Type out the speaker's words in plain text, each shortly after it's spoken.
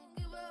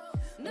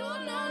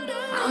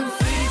I'm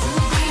free to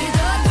be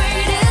the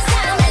greatest,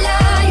 I'm a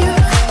liar.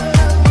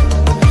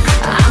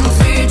 I'm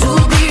free to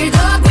be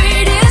the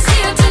greatest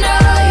here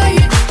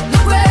tonight.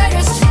 The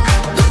greatest,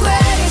 the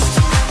greatest,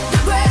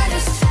 the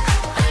greatest,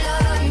 I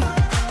love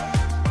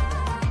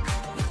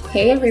you.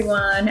 Hey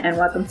everyone, and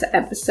welcome to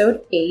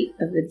episode 8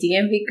 of the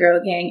DMV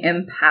Girl Gang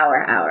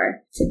Empower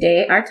Hour.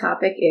 Today our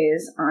topic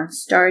is on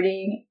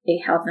starting a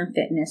health and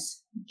fitness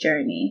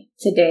journey.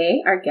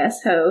 Today our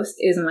guest host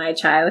is my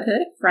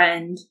childhood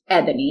friend,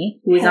 Ebony,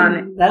 who's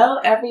on... Hello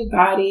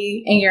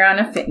everybody. And you're on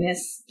a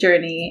fitness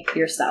journey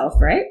yourself,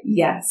 right?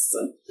 Yes.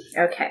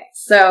 Okay,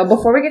 so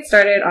before we get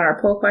started on our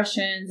poll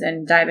questions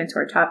and dive into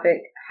our topic,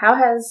 how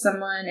has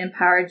someone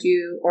empowered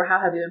you, or how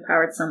have you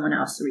empowered someone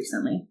else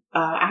recently?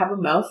 I have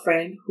a male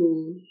friend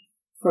who,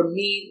 for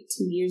me,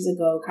 2 years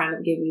ago, kind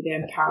of gave me the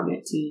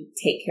empowerment to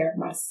take care of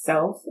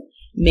myself,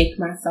 make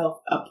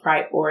myself a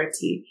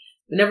priority.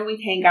 Whenever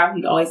we hang out,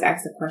 he'd always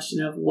ask the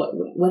question of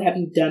what have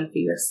you done for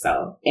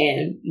yourself?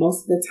 And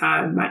most of the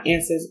time, my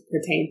answers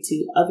pertain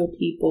to other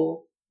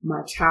people,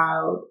 my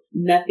child,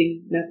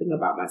 nothing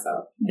about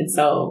myself. Mm-hmm. And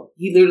so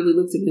he literally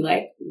looked at me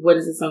like,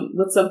 what's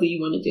something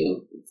you want to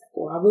do? He's like,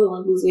 well, I really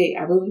want to lose weight.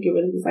 I really want to get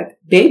rid of this like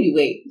baby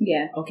weight.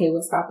 Yeah. Okay,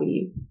 what's stopping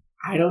you?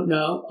 I don't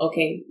know.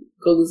 Okay,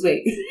 go lose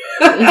weight.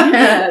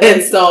 Yeah.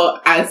 And so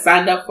I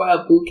signed up for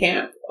a boot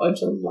camp on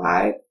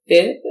July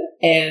 5th.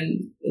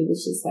 And it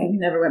was just like...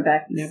 Never went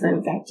back.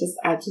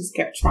 I just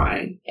kept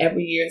trying.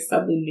 Every year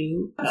something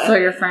new. So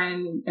your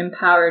friend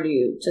empowered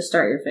you to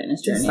start your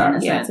fitness journey.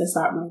 To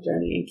start my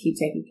journey and keep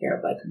taking care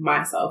of like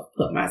myself,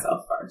 put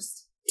myself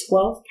first.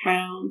 12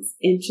 pounds,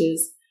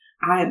 inches.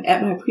 I am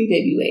at my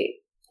pre-baby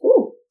weight.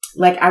 Ooh.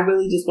 Like I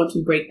really just want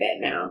to break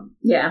that now.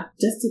 Yeah.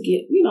 Just to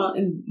get,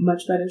 in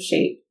much better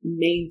shape,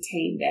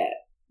 maintain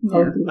that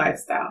healthy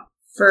lifestyle.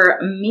 For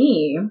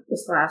me,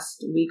 this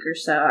last week or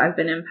so, I've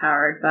been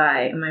empowered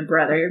by my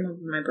brother. You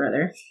remember my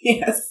brother?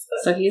 Yes.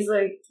 So he's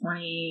like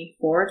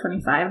 24,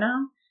 25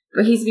 now.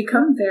 But he's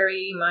become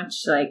very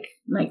much like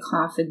my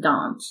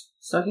confidant.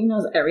 So he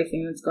knows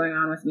everything that's going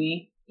on with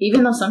me.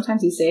 Even though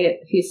sometimes he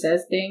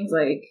says things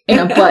like in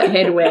a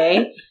butthead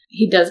way.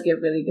 He does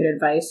give really good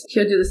advice.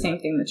 He'll do the same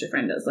thing that your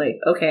friend does. Like,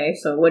 okay,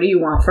 so what do you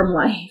want from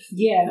life?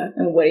 Yeah.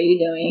 And what are you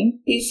doing?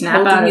 He's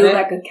snap out of it.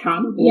 Like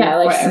accountable. Yeah,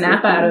 like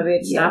snap out of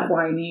it. Stop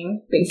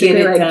whining.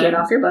 Basically, get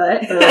off your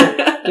butt. Or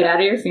get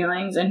out of your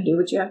feelings and do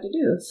what you have to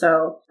do.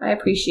 So I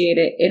appreciate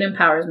it. It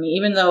empowers me.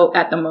 Even though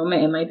at the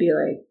moment it might be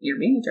like, you're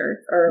being a jerk.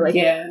 Or like,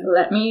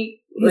 let me...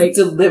 Like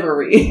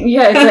delivery.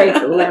 Yeah, it's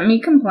like, let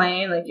me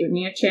complain, like give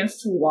me a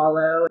chance to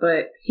wallow.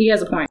 But he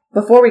has a point.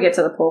 Before we get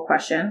to the poll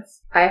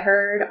questions, I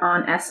heard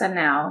on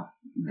SNL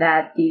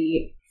that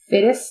the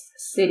fittest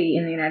city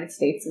in the United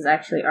States is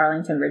actually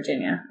Arlington,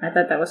 Virginia. I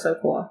thought that was so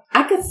cool.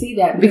 I could see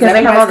that. Because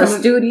they have all the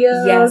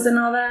studios and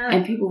all that.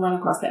 And people run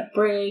across that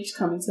bridge,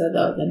 coming to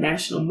the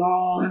National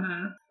Mall.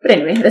 Mm-hmm. But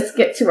anyway, let's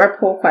get to our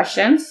poll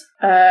questions.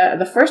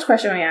 The first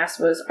question we asked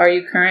was, are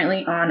you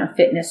currently on a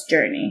fitness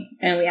journey?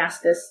 And we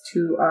asked this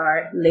to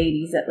our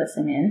ladies that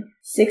listen in.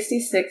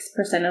 66%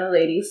 of the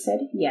ladies said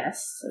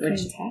yes,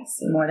 which is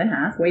more than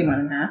half, way more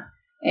than half.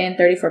 And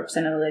 34%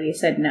 of the ladies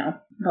said no.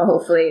 Well,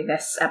 hopefully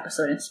this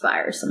episode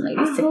inspires some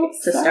ladies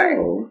to start.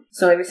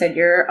 So like we said,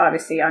 you're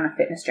obviously on a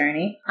fitness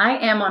journey. I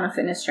am on a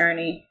fitness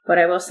journey, but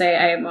I will say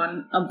I am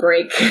on a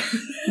break.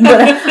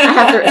 But I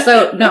have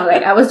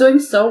to... I was doing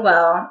so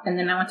well, and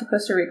then I went to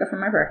Costa Rica for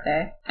my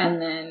birthday,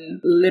 and then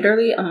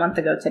literally a month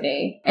ago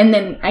today, and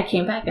then I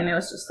came back, and it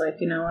was just like,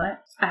 you know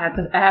what? I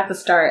have to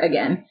start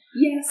again.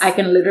 Yes. I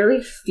can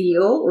literally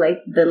feel like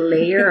the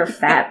layer of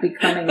fat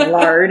becoming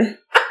lard.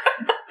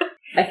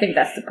 I think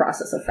that's the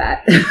process of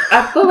fat.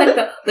 I feel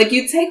like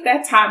you take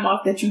that time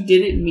off that you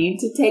didn't mean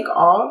to take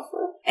off,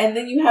 and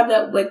then you have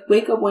that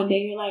wake up one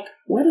day and you're like,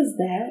 what is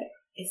that?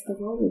 It's the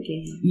roller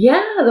game.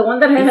 Yeah, the one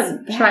that I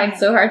have tried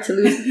so hard to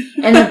lose.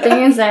 And the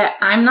thing is that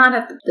I'm not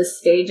at the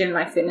stage in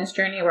my fitness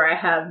journey where I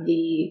have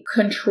the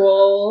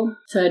control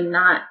to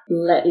not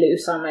let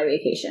loose on my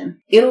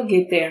vacation. It'll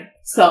get there.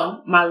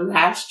 So my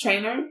last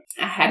trainer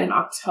I had in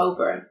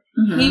October,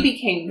 he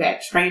became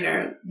that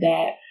trainer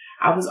that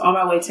I was on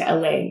my way to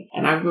LA,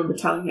 and I remember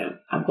telling him,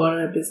 I'm going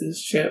on a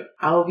business trip.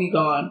 I will be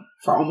gone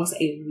for almost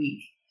a week.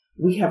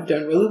 We have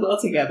done really well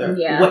together.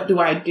 Yeah. What do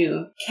I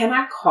do? Can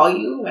I call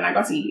you when I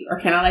go to eat? Or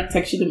can I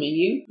text you the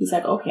menu? He's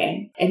like,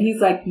 okay. And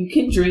he's like, you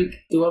can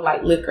do a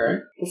light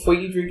liquor. Before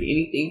you drink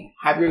anything,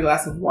 have your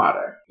glass of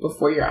water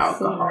before your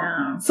alcohol.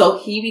 Yeah. So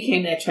he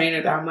became that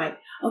trainer that I'm like,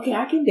 okay,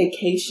 I can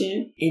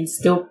vacation and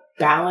still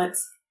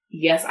balance.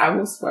 Yes, I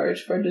will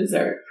splurge for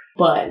dessert,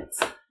 but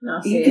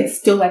you can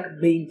still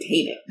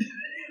maintain it.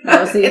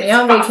 No, see, me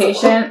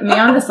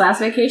on this last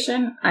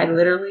vacation, I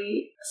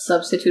literally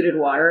substituted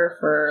water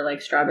for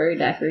strawberry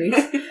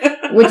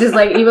daiquiris, which is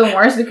even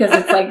worse because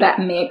it's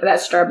that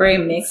strawberry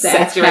mix,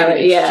 that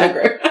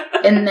sugar.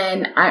 And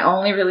then I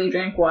only really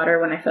drank water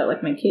when I felt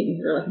like my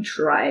kidneys were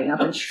drying up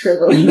and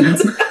shriveling up.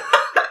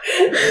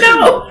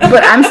 No.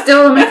 But I'm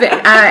still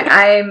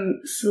I'm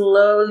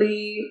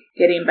slowly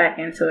getting back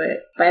into it.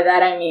 By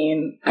that I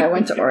mean I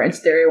went to Orange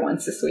Theory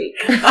once this week.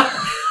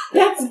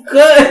 That's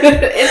good.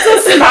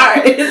 It's a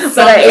start. It's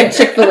But I ate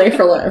Chick-fil-A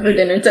for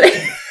dinner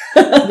today.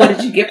 What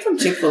did you get from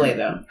Chick-fil-A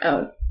though?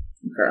 Oh,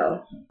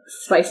 girl.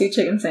 Spicy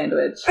chicken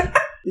sandwich.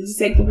 Did you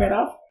take the bread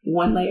off?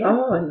 One layer?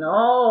 Oh,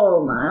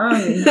 no,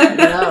 Mom.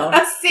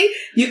 No. See?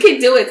 You can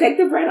do it. Take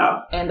the bread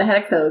off. And I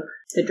had a Coke.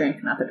 The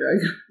drink, not the drug.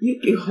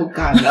 Oh,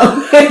 God,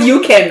 no.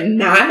 You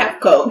cannot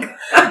have Coke.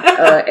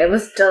 It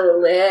was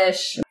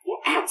delish. You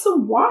add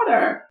some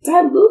water.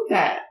 Dilute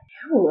that.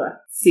 Ew.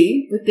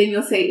 See? But then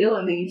you'll say ew,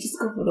 and then you just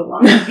go for the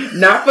water.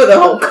 Not for the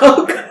whole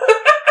Coke.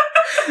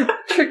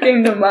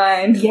 Tricking the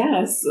mind.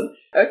 Yes.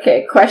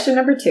 Okay, question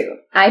number 2.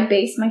 I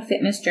base my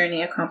fitness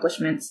journey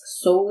accomplishments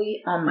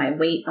solely on my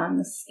weight on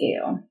the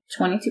scale.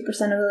 22% of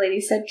the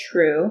ladies said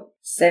true.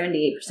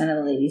 78% of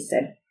the ladies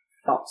said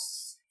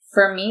false.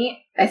 For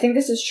me, I think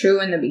this is true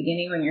in the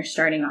beginning when you're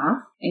starting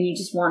off and you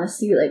just want to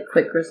see like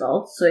quick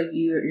results. So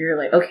you're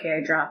like, okay,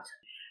 I dropped.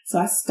 So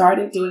I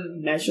started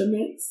doing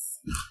measurements.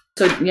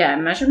 So yeah,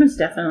 measurements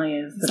definitely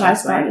is the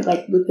best way. I started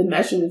like with the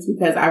measurements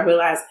because I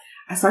realized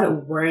I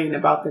started worrying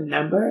about the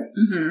number.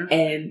 Mm-hmm.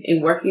 And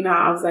in working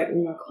out, I was like,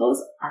 well, my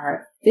clothes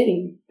are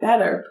fitting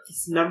better, but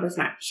this number's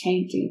not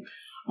changing.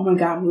 Oh my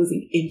God, I'm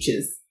losing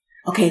inches.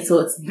 Okay, so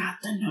it's not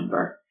the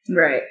number.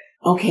 Right.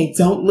 Okay,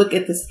 don't look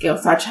at the scale.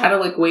 So I try to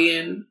like weigh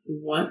in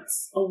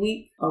once a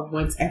week or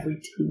once every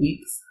 2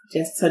 weeks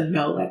just to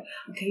know like,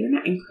 okay, you're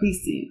not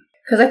increasing.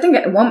 Because I think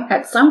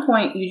at some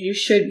point you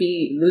should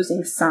be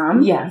losing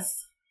some. Yes.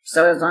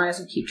 So as long as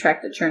you keep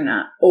track that you're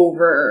not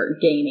over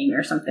gaining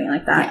or something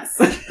like that.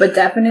 Yes. But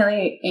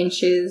definitely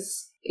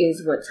inches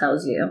is what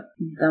tells you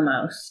the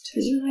most.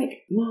 Because you're like,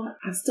 well,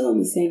 I'm still in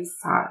the same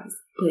size,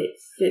 but it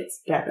fits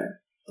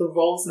better. The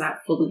roll's not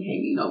fully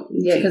hanging over.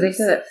 Yeah, because they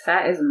say that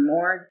fat is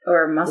more,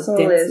 or muscle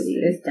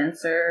is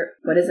denser.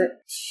 What is it?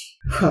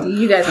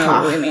 You guys know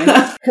what I mean.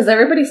 Because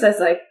everybody says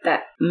like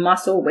that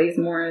muscle weighs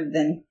more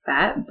than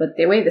fat, but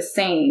they weigh the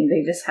same.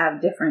 They just have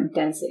different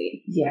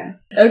density. Yeah.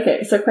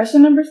 Okay, so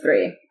question number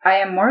 3. I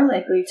am more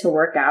likely to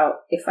work out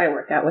if I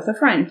work out with a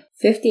friend.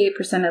 58%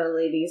 of the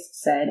ladies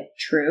said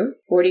true.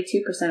 42%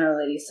 of the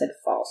ladies said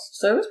false.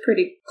 So it was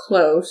pretty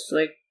close,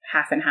 like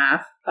half and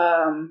half.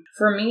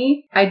 For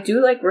me, I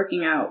do like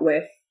working out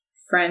with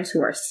friends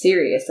who are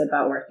serious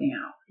about working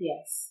out.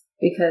 Yes.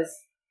 Because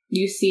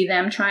you see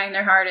them trying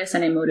their hardest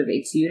and it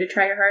motivates you to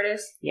try your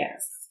hardest.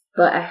 Yes.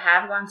 But I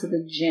have gone to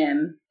the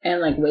gym and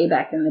like way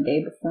back in the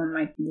day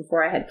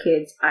before I had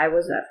kids, I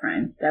was that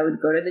friend that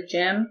would go to the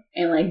gym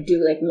and like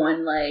do like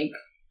one like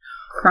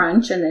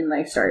crunch and then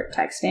like start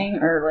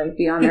texting or like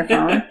be on their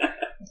phone.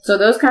 So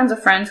those kinds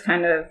of friends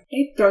kind of...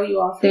 They throw you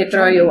off. They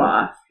throw you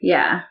off.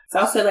 Yeah. So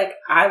I'll say like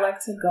I like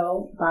to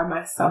go by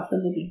myself in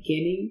the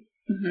beginning.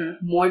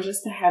 Mm-hmm. More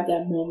just to have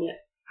that moment.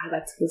 I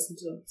like to listen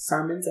to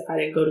sermons if I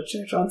didn't go to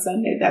church on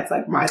Sunday. That's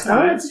like my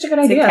time that's such a good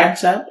idea. to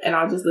catch up. And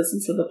I'll just listen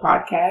to the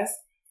podcast.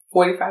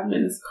 45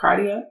 minutes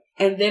cardio.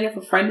 And then if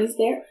a friend is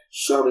there,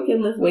 sure, we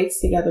can lift weights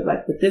together.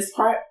 Like with this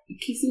part,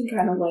 it keeps me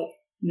kind of like,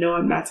 no,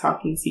 I'm not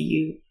talking to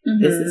you.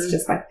 Mm-hmm. This is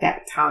just like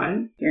that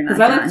time. Because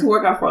I like to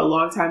work out for a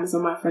long time. And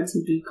some of my friends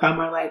who do come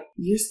are like,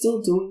 you're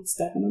still doing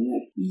stuff. And I'm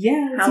like,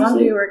 yeah. How long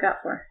do you work out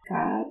for?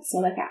 God. So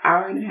like an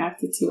hour and a half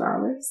to 2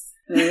 hours.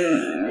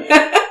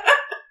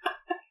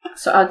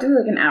 So I'll do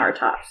like an hour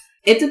tops.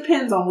 It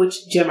depends on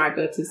which gym I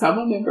go to. So I'm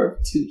a member of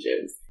 2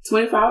 gyms.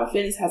 24-Hour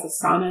Fitness has a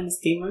sauna and a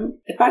steam room.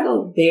 If I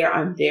go there,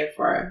 I'm there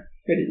for a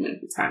pretty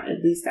length of time.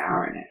 At least an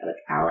hour and a half, like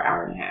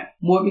hour and a half.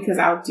 More because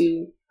I'll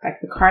do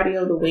like the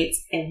cardio, the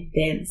weights, and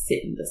then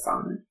sit in the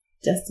sauna.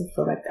 Just to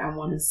feel like I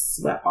want to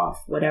sweat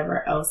off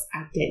whatever else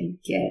I didn't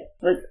get.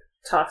 Like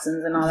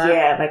toxins and all that?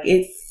 Yeah, like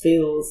it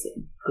feels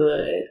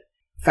good.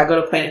 If I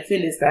go to Planet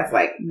Fitness, that's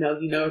like, no,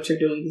 you know what you're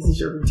doing. This is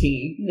your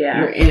routine. Yeah.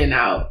 You're in and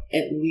out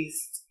at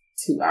least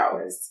 2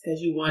 hours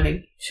because you want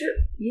to.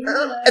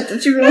 I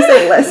thought you were going to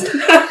say less.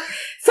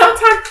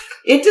 Sometimes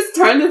it just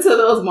turns into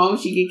those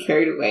moments you get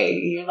carried away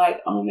and you're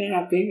like, oh man,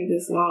 I've been here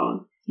this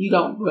long. You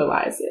don't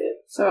realize it.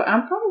 So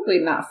I'm probably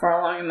not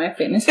far along in my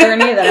fitness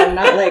journey that I'm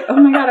not like, oh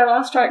my God, I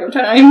lost track of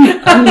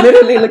time. I'm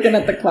literally looking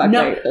at the clock like,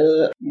 I'm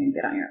going to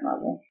get on your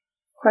level.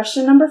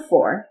 Question number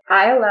 4.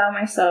 I allow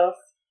myself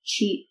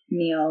cheat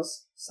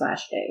meals /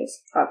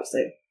 days.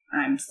 Obviously,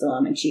 I'm still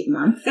on a cheat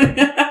month.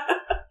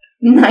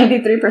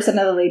 93% of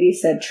the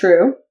ladies said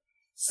true.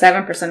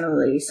 7% of the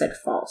ladies said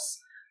false.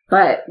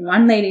 But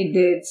one lady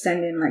did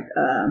send in like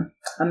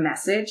a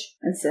message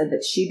and said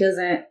that she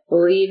doesn't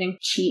believe in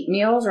cheat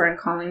meals or in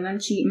calling them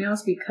cheat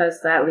meals because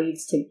that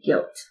leads to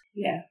guilt.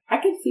 Yeah, I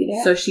can see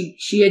that. So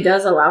she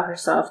does allow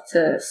herself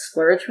to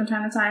splurge from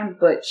time to time,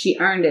 but she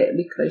earned it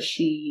because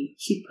she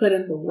put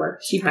in the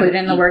work. She put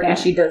in the work and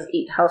she does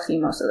eat healthy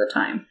most of the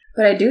time.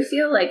 But I do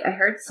feel like I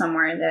heard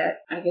somewhere that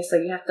I guess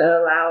like you have to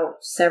allow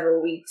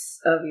several weeks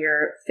of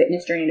your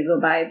fitness journey to go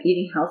by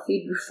eating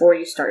healthy before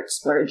you start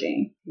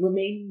splurging.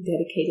 Remaining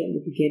dedicated in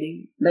the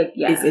beginning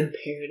is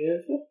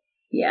imperative.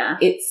 Yeah.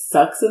 It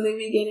sucks in the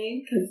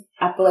beginning because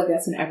I feel like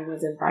that's when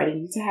everyone's inviting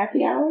you to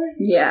happy hour.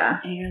 Yeah.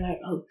 And you're like,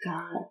 oh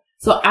God.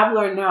 So I've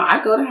learned now,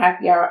 I go to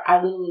happy hour,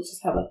 I literally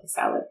just have like a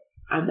salad.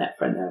 I'm that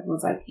friend that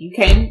everyone's like, you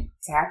came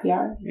to happy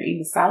hour, you're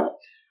eating a salad.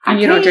 And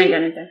you don't drink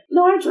anything?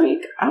 No, I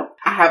drink. I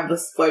have the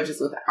splurges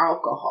with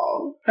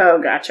alcohol.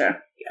 Oh, gotcha.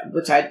 Yeah,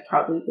 which I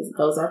probably, because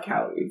those are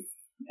calories.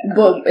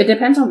 Well, it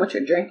depends on what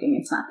you're drinking.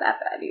 It's not that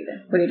bad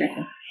either. What are you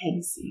drinking?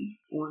 Hennessy,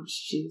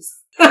 orange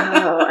juice.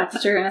 Oh, I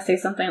thought you were going to say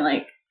something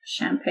like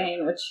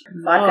champagne, which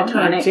vodka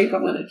tonic. I'm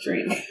going to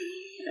drink.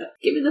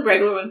 Give me the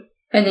regular one.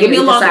 And then give me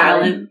a Long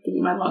salad. Island. Give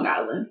me my Long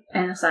Island.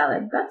 And a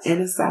salad.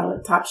 And a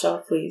salad. Top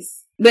shelf,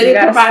 please. But You it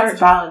gotta provides start.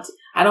 balance.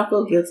 I don't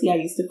feel guilty. I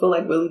used to feel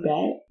like really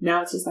bad.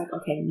 Now it's just like,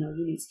 okay, no,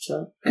 you need to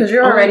chill. Because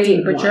you're Only already,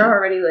 do but one you're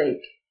already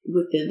like,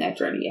 within that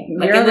journey. Yeah.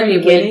 Like you're in the already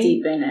way beginning,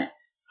 deep in it.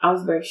 I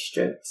was very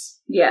strict.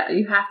 Yeah,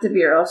 you have to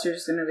be, or else you're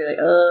just going to be like,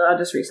 oh, I'll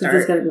just restart.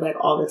 It's going to be like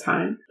all the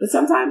time. But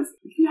sometimes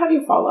you have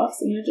your fall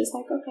offs and you're just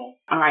like, okay,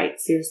 all right,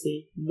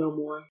 seriously, no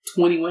more.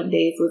 21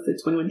 days. What's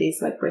it? 21 days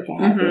to like break a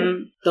habit.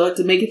 Mm-hmm. So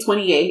to make it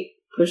 28,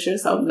 push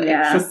yourself an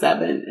Yeah. extra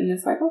 7. And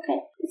it's like, okay,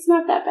 it's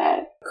not that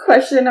bad.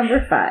 Question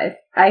number 5.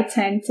 I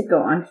tend to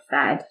go on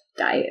fad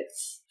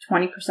diets.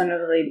 21%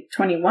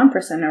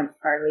 of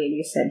our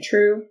ladies said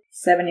true.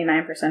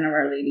 79% of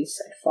our ladies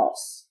said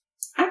false.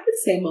 I could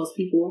say most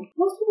people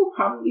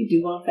probably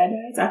do go on fat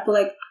diets. I feel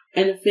like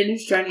in the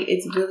fitness journey,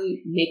 it's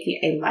really making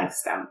a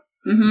lifestyle.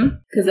 Mm-hmm.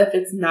 Because if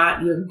it's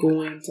not, you're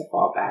going to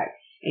fall back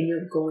and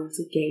you're going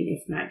to gain,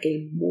 if not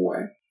gain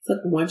more. So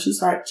like once you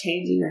start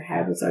changing your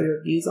habits or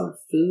your views on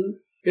food,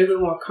 you're a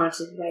little more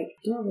conscious, like,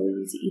 do I really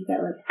need to eat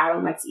that? Like, I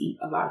don't like to eat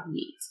a lot of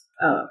meat.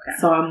 Oh, okay.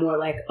 So I'm more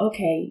like,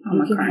 okay, I'm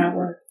you a can have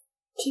carnivore.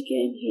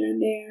 chicken here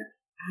and there.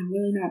 I'm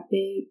really not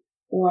big.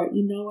 Or,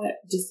 you know what,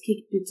 just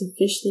keep it to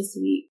fish this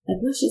week. Like,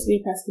 let's just be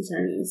a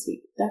pescatarian this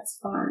week. That's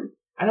fine.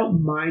 I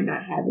don't mind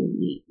not having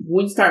meat.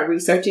 When you start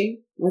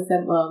researching with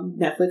them,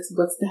 Netflix,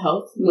 What's the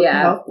Health?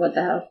 What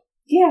the hell?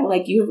 Yeah,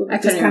 like you I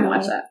couldn't even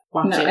watch that.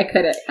 Watch it. I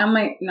couldn't. I'm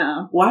like,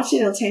 no. Watch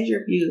it, it'll change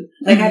your view.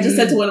 Like, I just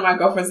said to one of my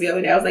girlfriends the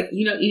other day, I was like,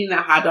 you know, eating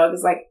that hot dog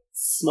is like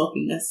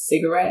smoking a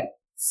cigarette.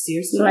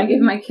 Seriously? So I give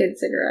my kids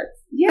cigarettes.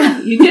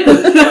 Yeah, you do.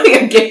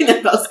 You're getting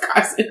at those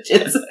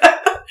carcinogens.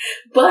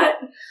 But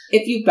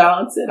if you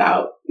balance it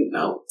out, you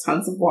know,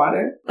 tons of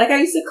water. Like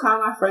I used to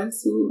clown my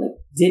friends who like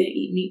didn't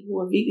eat meat, who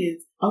were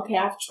vegans. Okay,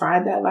 I've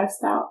tried that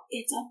lifestyle.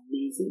 It's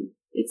amazing.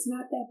 It's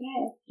not that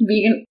bad.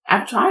 Vegan.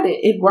 I've tried it.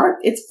 It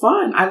worked. It's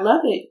fun. I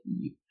love it.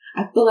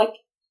 I feel like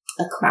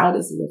a cloud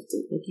is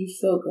lifted. Like you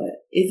feel good.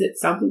 Is it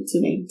something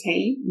to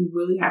maintain? You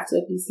really have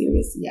to be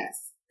serious.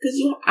 Yes.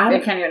 Because I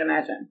can't even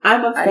imagine.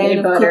 I'm a fan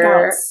of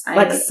butter. cookouts.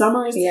 Like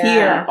summer is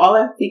here. All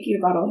I'm thinking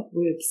about are like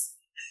ribs.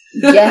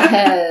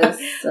 Yes.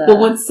 But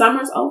when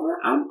summer's over,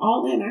 I'm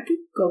all in. I could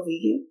go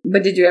vegan.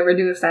 But did you ever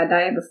do a fat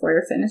diet before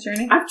your fitness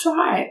journey? I've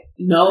tried.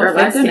 No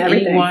offense to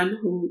anyone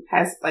who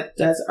has like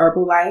does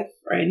Herbalife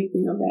or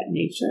anything of that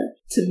nature.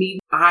 To me,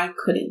 I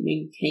couldn't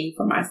maintain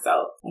for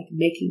myself like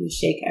making a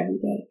shake every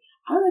day.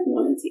 I like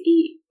wanted to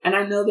eat. And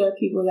I know there are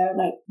people that are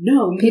like,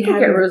 no, people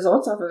get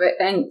results off of it.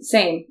 And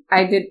same.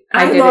 I did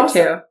it lost,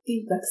 too. I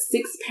think like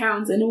 6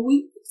 pounds in a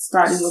week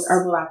starting with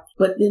Herbalife.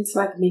 But then to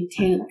like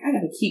maintain, like, I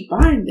gotta keep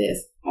buying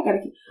this.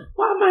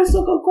 Why might I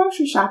still go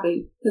grocery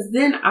shopping? Because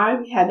then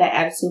I had that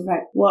attitude of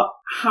like, well,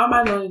 how am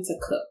I learning to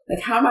cook?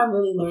 Like, how am I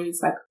really learning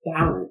to like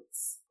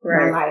balance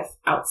my life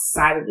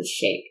outside of the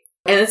shake?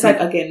 And it's like,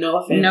 again, no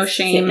offense, no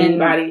shame to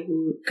anybody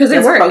who, because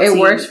it works. It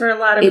works for a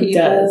lot of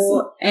people,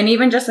 does. And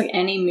even just like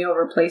any meal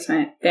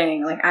replacement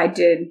thing. Like I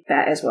did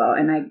that as well,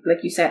 and I,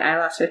 like you said, I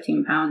lost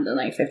 15 pounds in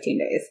like 15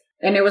 days,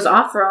 and it was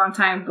off for a long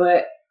time,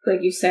 but.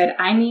 Like you said,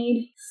 I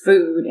need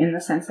food in the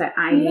sense that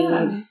I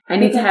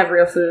need to have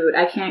real food.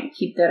 I can't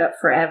keep that up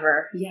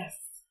forever. Yes.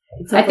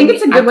 So I think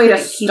it's a good way to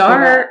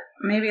start,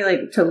 maybe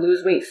like to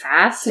lose weight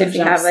fast if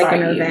you have like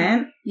an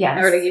event.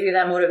 Yes. Or to give you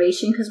that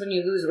motivation, because when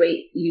you lose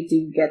weight, you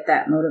do get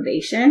that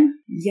motivation.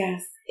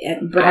 Yes.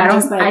 But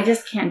I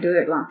just can't do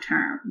it long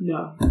term.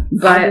 No.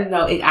 But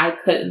I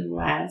couldn't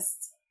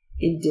last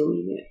in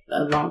doing it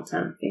a long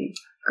term thing.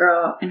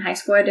 Girl, in high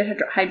school I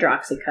did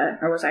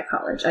hydroxycut, or was I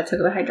college? I took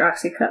the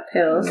hydroxycut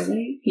pills.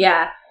 Really?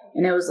 Yeah.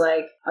 And it was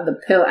like,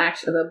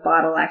 the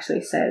bottle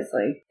actually says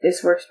like,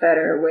 this works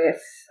better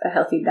with a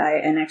healthy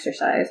diet and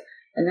exercise.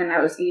 And then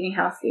I was eating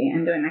healthy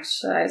and doing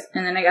exercise.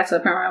 And then I got to the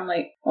point where I'm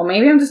like, well,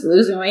 maybe I'm just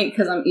losing weight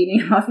because I'm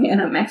eating healthy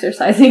and I'm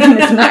exercising and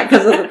it's not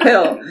because of the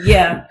pill.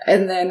 Yeah.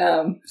 And then,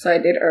 so I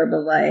did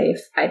Herbalife.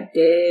 I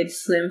did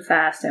Slim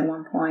Fast at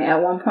one point.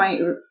 At one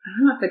point, I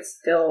don't know if it's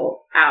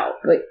still out,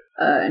 but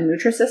a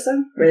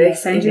Nutrisystem where they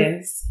send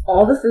you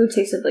all the food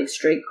tasted like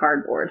straight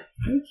cardboard.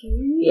 Okay.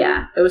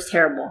 Yeah, it was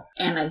terrible.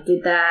 And I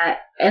did that.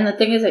 And the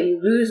thing is that you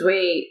lose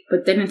weight,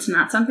 but then it's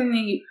not something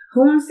that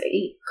who wants to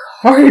eat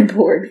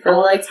cardboard for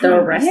like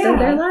the rest of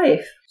their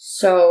life?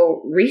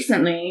 So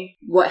recently,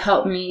 what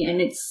helped me,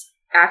 and it's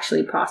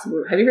actually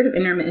possible. Have you heard of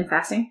intermittent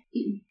fasting?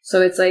 Mm-hmm.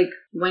 So it's like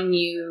when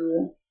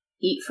you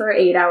eat for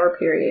an 8-hour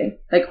period.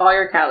 Like, all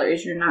your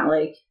calories, you're not,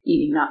 like,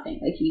 eating nothing.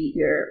 Like, you eat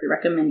your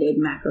recommended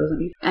macros.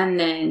 And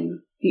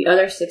then the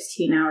other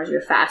 16 hours,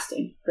 you're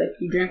fasting. Like,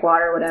 you drink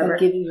water, whatever. Like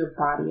giving your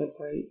body a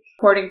break.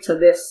 According to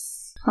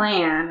this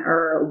plan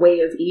or way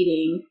of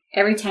eating,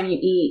 every time you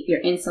eat,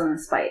 your insulin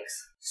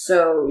spikes.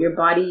 So your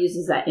body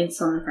uses that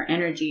insulin for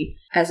energy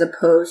as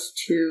opposed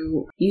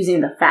to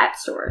using the fat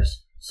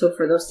stores. So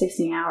for those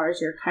 16 hours,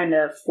 you're kind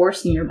of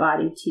forcing your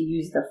body to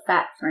use the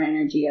fat for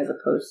energy as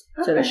opposed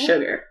to the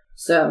sugar.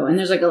 So, and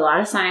there's like a lot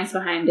of science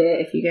behind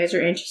it. If you guys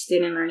are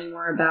interested in learning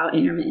more about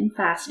intermittent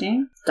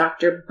fasting,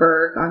 Dr.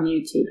 Berg on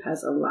YouTube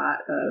has a lot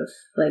of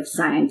like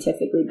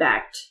scientifically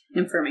backed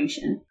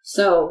information.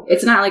 So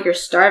it's not like you're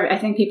starving. I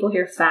think people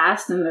hear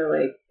fast and they're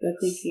like,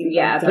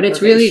 but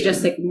it's really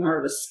just like more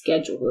of a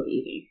schedule of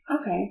eating.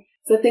 Okay.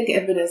 So think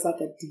of it as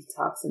like a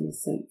detox in a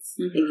sense.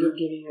 Like you're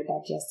giving your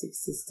digestive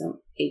system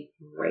a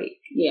break.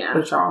 Yeah.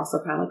 But you're also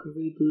kind of like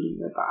rebooting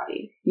your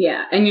body.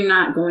 Yeah. And you're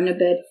not going to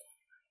bed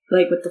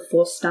like with the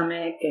full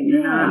stomach and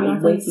you're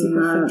not waking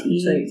up.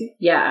 Like,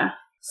 yeah.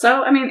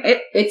 So, I mean,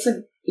 it's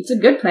a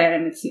good plan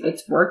and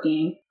it's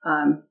working.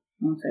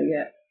 Once I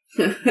get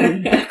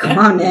back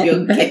on it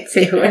and back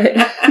to it.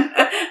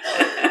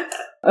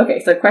 Okay.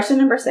 So question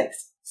number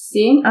 6.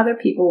 Seeing other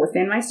people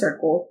within my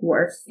circle who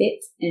are fit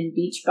and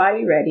beach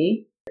body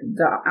ready,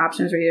 the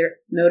options are either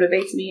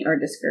motivates me or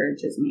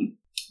discourages me.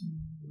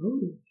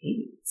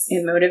 Motivates.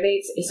 It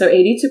motivates. So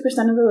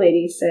 82% of the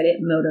ladies said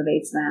it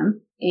motivates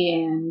them,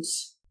 and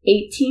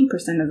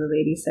 18% of the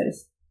ladies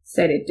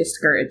said it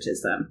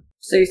discourages them.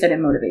 So you said it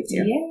motivates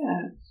you.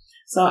 Yeah.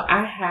 So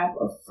I have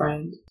a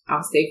friend.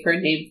 I'll save her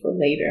name for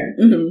later,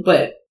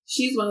 but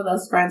she's one of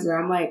those friends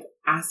where I'm like,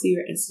 I see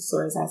your Insta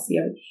stories. I see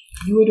her.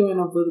 You were doing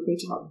a really great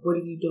job. What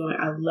are you doing?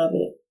 I love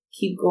it.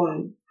 Keep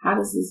going. How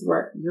does this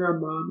work? You're a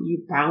mom.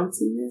 You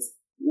balancing this?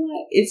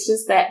 What? It's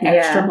just that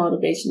extra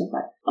motivation of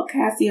like, okay,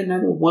 I see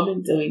another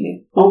woman doing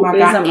it. Oh my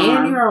God.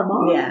 And you're a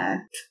mom.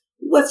 Yeah.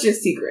 What's your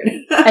secret?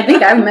 I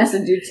think I've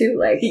messaged you too.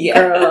 Like,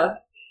 girl,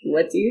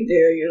 what do you do?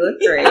 You look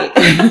great.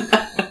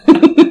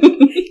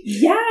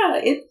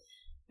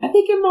 I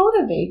think it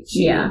motivates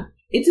you. Yeah.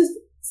 It just,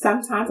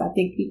 sometimes I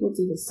think people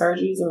do the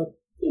surgeries or,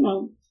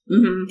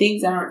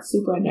 things that aren't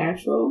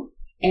supernatural,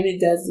 and it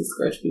does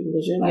discourage people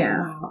because you're like,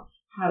 wow.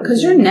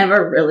 Because you're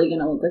never really going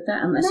to look like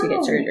that unless you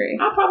get surgery.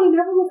 I'll probably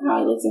never look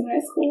how I looked in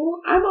high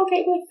school. I'm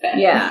okay with that.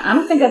 Yeah, I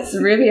don't think that's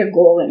really a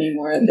goal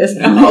anymore at this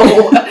point.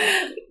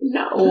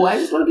 No, I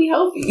just want to be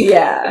healthy.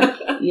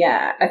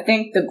 Yeah. I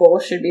think the goal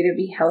should be to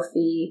be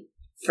healthy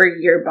for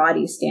your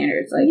body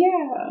standards. Like,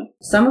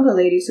 some of the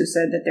ladies who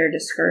said that they're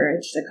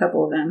discouraged, a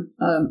couple of them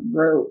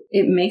wrote,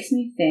 it makes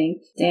me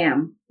think,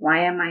 damn,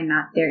 why am I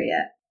not there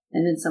yet?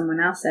 And then someone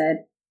else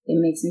said,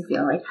 it makes me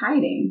feel like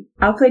hiding.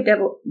 I'll play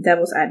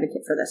devil's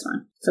advocate for this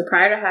one. So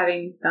prior to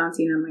having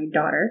Valentina, my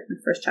daughter, my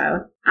first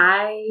child,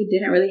 I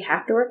didn't really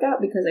have to work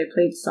out because I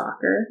played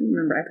soccer.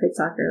 Remember, I played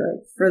soccer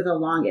like for the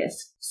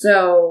longest.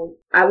 So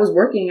I was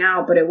working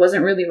out, but it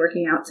wasn't really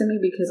working out to me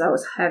because I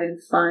was having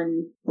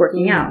fun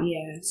working out.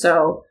 Yeah.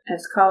 So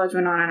as college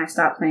went on and I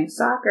stopped playing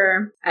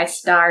soccer, I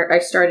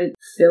started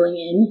filling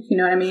in, you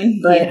know what I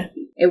mean? But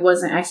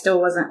I still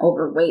wasn't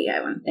overweight,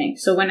 I wouldn't think.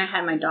 So when I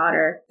had my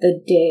daughter,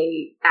 the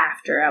day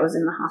after, I was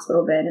in the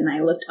hospital bed and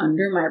I looked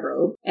under my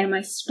robe and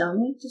my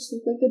stomach just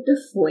looked like a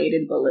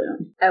deflated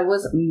balloon. I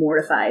was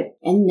mortified.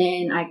 And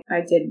then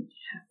I did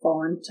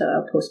fall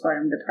into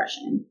postpartum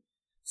depression.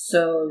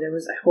 So there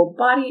was a whole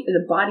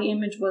the body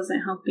image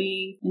wasn't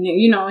helping. And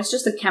it's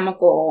just a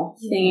chemical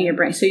thing in your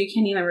brain. So you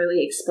can't even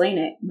really explain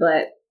it.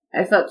 But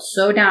I felt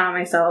so down on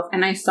myself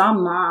and I saw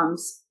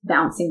moms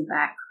bouncing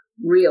back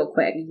real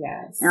quick.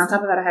 Yes. And on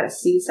top of that, I had a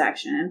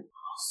C-section.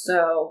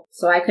 So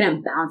I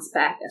couldn't bounce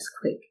back as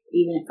quick,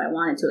 even if I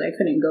wanted to. I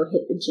couldn't go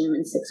hit the gym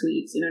in 6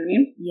 weeks. You know what I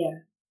mean? Yeah.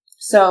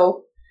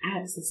 So I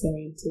had a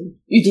cesarean too.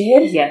 You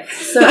did? Yes.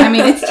 So, I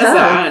mean, it's tough. So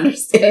I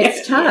understand.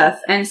 It's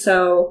tough. And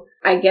so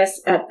I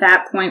guess at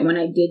that point when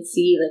I did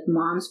see like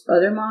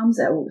other moms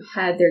that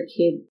had their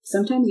kid,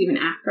 sometimes even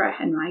after I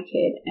had my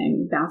kid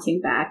and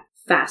bouncing back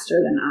faster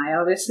than I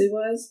obviously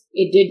was,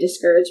 it did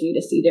discourage me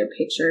to see their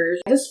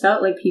pictures. I just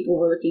felt like people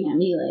were looking at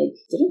me like,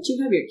 didn't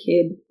you have your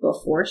kid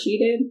before she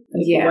did?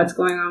 Like, what's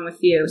going on with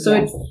you? So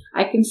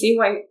I can see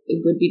why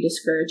it would be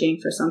discouraging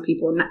for some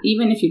people,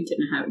 even if you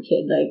didn't have a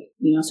kid. Like,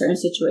 certain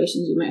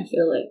situations you might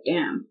feel like,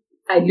 damn,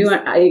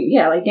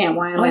 damn,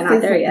 why am I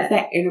not there yet?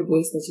 That inner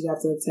voice that you have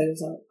to tell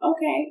yourself,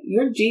 okay,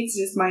 your genes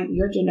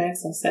your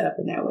genetics are set up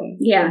in that way.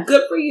 Yeah.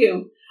 Good for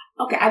you.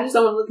 Okay, I just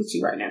don't want to look at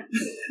you right now.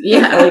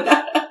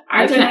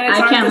 I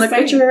can't look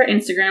at your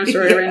Instagram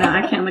story right now.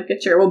 I can't look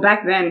at your... Well,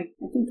 back then,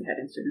 I think they had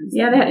Instagram.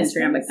 Yeah, they had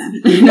Instagram back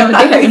then. No, they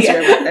had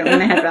Instagram back then when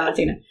they had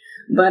Valentina.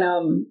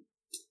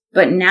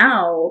 But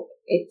now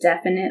it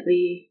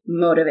definitely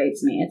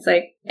motivates me. It's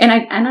like, and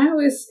I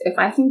always, if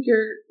I think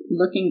you're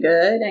looking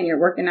good and you're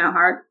working out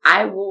hard,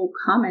 I will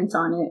comment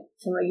on it.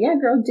 So like, yeah,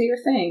 girl, do your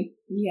thing.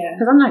 Yeah.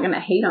 Because I'm not going to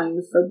hate on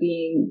you for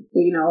being,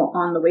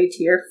 on the way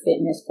to your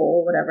fitness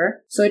goal,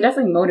 whatever. So it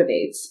definitely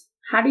motivates.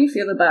 How do you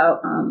feel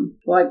about,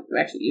 well,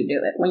 actually you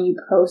do it, when you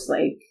post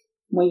like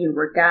when you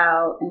work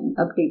out and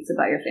updates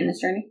about your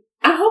fitness journey?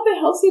 I hope it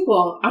helps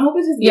people. I hope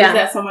it just gives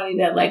that somebody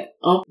that like,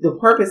 the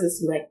purpose is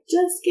to like,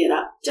 just get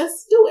up,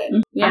 just do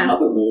it. Yeah. I hope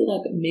it really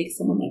like makes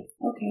someone like,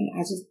 okay, I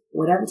just,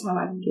 whatever time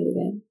I can get it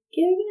in.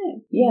 Get it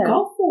in. Yeah.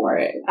 Go for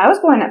it. I was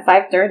going at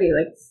 5:30,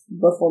 like,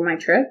 before my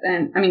trip.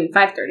 And,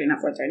 5:30,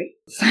 not 4:30.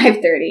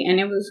 5:30.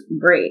 And it was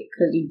great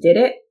because you did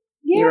it.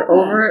 Yeah. You were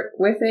over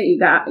with it. You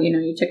got,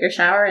 you took your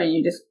shower and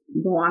you just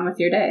go on with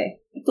your day.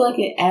 I feel like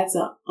it adds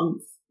a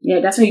Yeah,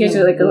 it definitely gives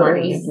you like a little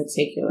in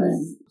particular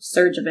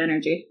surge of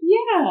energy.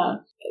 Yeah.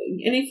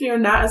 And if you're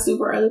not a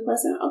super early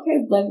person,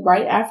 okay, like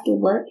right after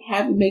work,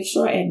 make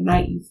sure at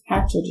night you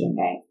pack your gym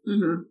bag.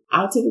 Mm-hmm.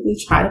 I'll typically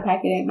try to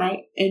pack it at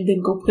night and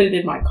then go put it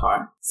in my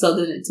car. So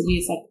then to me,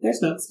 it's like,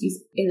 there's no excuse.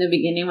 In the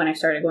beginning, when I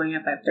started going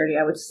at 5:30,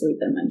 I would sleep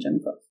in my gym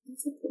clothes.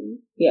 That's okay.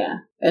 Yeah.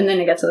 And then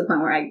it got to the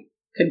point where I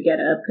could get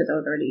up because I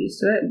was already used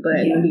to it.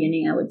 But in the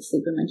beginning, I would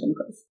sleep in my gym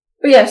clothes.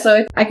 But yeah,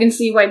 so I can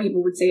see why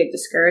people would say it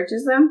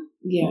discourages them.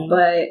 Yeah.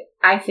 But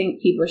I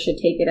think people should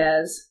take it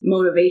as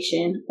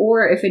motivation.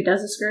 Or if it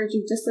does discourage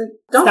you, just like,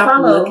 don't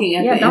follow. Stop looking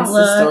at the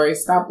Insta story.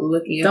 Stop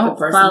looking at the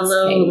person's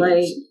follow, page.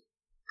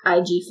 Like,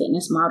 IG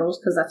fitness models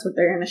because that's what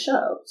they're going to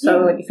show.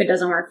 So like, if it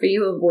doesn't work for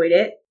you, avoid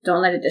it.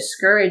 Don't let it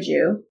discourage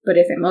you. But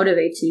if it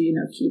motivates you,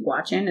 keep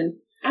watching. And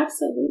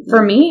absolutely.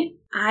 For me,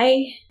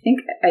 I think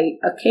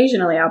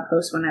occasionally I'll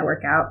post when I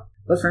work out.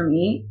 But for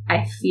me,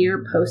 I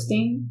fear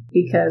posting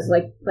because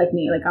like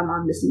me, like I'm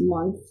on this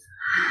month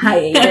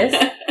hiatus.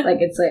 Like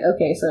it's like,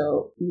 okay,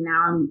 so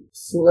now I'm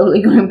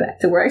slowly going back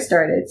to where I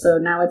started. So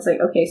now it's like,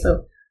 okay,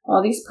 so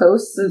all these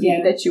posts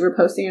that you were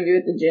posting of you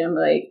at the gym,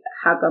 like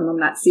how come I'm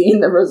not seeing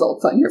the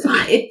results on your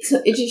body?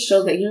 It just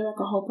shows that you're like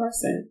a whole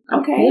person.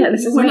 Okay. Yeah,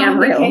 this is me. I'm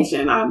real.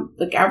 Vacation. I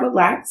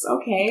relax.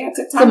 Okay. I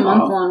took time off. It's a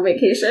month-long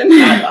vacation.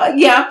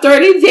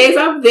 30 days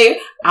I'm there.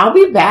 I'll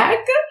be back.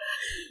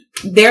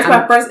 There's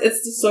my first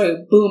Insta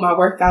story. Boom, I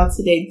worked out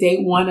today.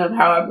 Day 1 of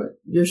however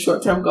your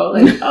short-term goal.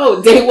 Like,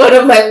 day 1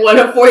 of like 1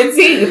 of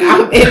 14.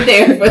 I'm in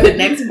there for the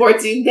next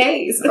 14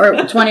 days.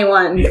 Or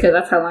 21, because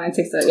that's how long it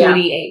takes to...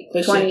 28.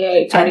 Push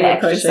 28.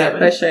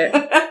 Push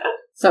it.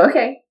 So,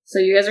 okay. So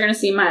you guys are going to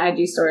see my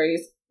IG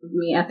stories of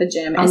me at the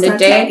gym. I'll start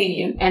tagging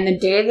you. And the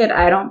day that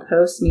I don't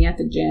post me at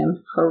the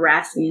gym,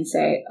 harass me and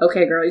say,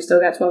 okay, girl, you still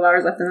got 12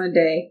 hours left in the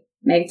day.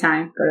 Make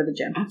time. Go to the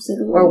gym.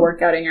 Absolutely. Or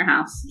work out in your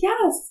house.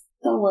 Yes.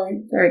 Don't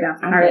worry. There we go.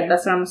 All right,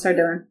 that's what I'm going to start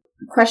doing.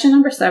 Question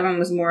number 7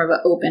 was more of an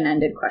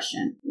open-ended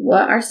question.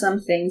 What are some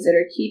things that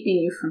are keeping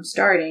you from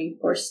starting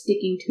or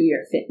sticking to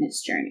your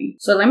fitness journey?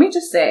 So let me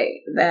just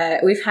say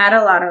that we've had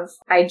a lot of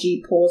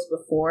IG polls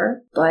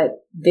before,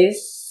 but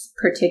this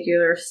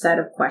particular set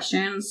of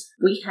questions,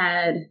 we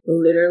had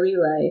literally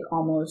like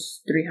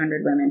almost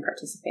 300 women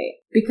participate.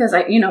 Because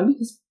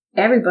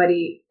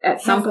everybody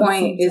at some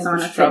point is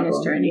on a fitness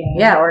journey.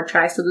 Yeah, or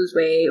tries to lose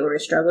weight or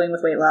is struggling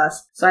with weight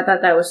loss. So I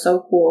thought that was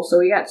so cool. So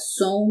we got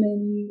so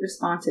many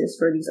responses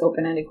for these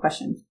open-ended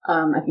questions.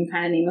 I can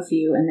kind of name a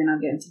few and then I'll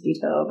get into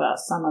detail about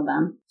some of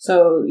them.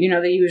 So,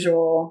 the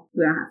usual,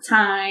 we don't have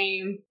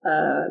time,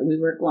 we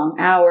work long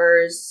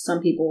hours,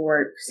 some people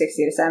work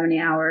 60 to 70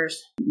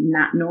 hours,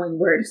 not knowing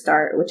where to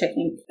start, which I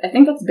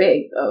think that's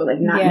big though, like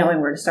not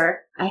knowing where to start.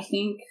 I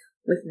think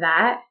with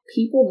that,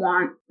 people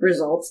want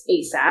results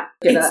ASAP.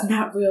 It's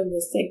not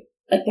realistic.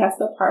 Like, that's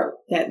the part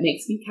that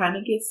makes me kind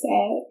of get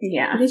sad.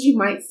 Yeah. Because you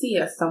might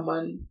see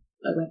someone,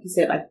 like you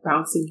said, like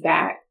bouncing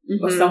back,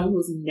 or someone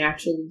who's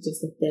naturally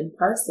just a thin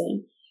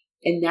person.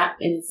 And that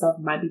in itself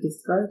might be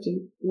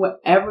discouraging.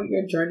 Whatever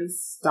your journey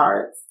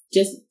starts,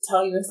 just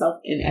tell yourself,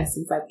 in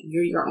essence, like,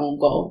 you're your own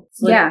goal.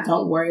 So,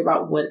 don't worry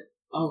about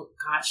oh,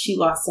 gosh, she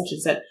lost such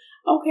and such.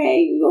 Okay,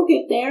 you'll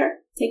get there.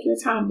 Take your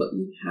time, but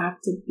you have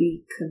to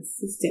be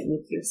consistent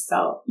with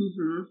yourself.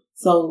 Mm-hmm.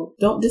 So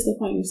don't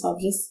disappoint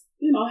yourself. Just,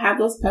 have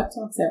those pep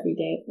talks every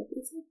day. But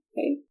it's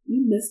okay.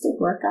 You missed a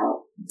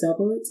workout,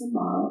 double it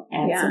tomorrow,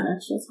 add some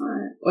extra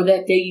time. Or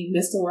that day you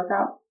missed a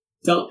workout,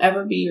 don't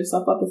ever beat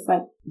yourself up. It's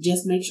like,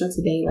 just make sure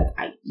today, like,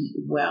 I eat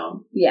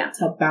well. Yeah.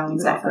 To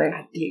balance off, like,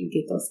 I didn't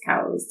get those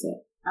calories to...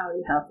 I'll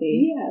eat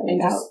healthy. Yeah.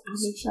 And I'll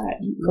make sure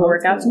I eat go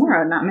work out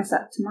tomorrow, not miss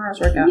out tomorrow's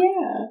workout.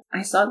 Yeah.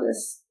 I saw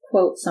this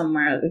quote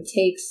somewhere. It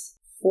takes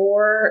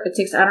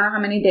I don't know how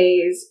many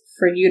days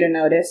for you to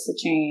notice a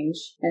change,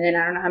 and then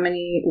I don't know how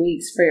many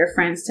weeks for your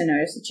friends to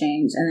notice a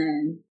change, and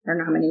then I don't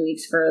know how many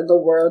weeks for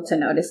the world to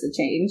notice a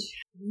change.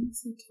 I think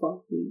it's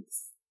 12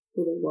 weeks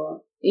for the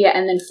world. Yeah,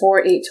 and then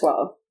 4, 8,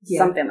 12. Yeah.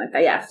 Something like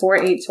that. Yeah,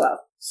 4, 8, 12.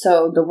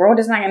 So the world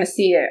is not going to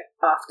see it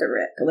off the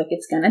rip. Like,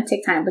 it's going to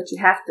take time, but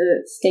you have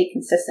to stay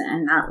consistent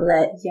and not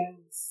let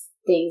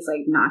things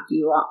like knock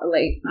you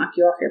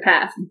off your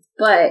path.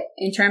 But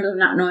in terms of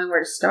not knowing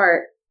where to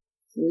start,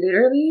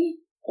 literally,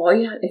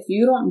 if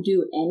you don't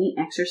do any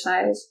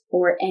exercise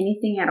or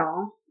anything at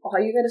all all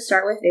you got to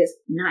start with is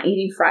not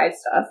eating fried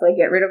stuff. Like,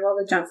 get rid of all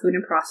the junk food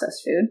and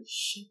processed food.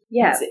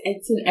 Yeah.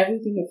 It's in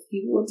everything. If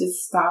people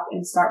just stop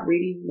and start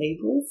reading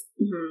labels,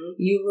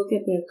 you look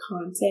at their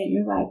content,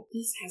 you're like,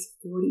 this has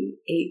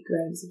 48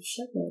 grams of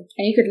sugar.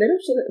 And you could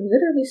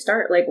literally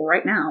start, like,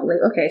 right now.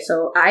 Like, okay,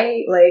 so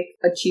I like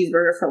a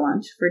cheeseburger for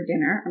lunch. For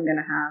dinner, I'm going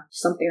to have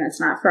something that's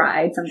not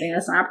fried, something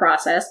that's not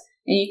processed.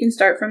 And you can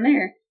start from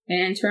there. And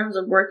in terms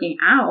of working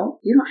out,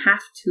 you don't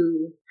have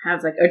to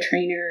have like a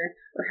trainer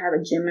or have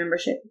a gym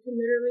membership. You can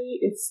literally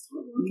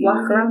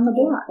walk around the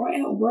block. Or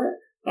at work.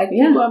 Like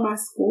people at my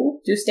school,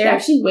 do stairs. They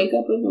actually wake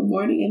up in the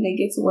morning and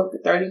they get to work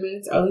 30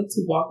 minutes early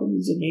to walk in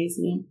the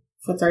gymnasium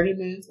for 30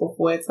 minutes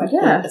before it's like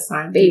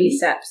assigned baby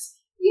steps.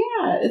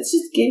 Yeah, it's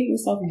just getting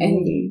yourself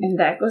moving. And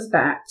that goes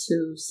back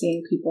to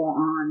seeing people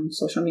on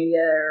social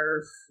media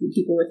or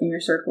people within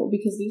your circle,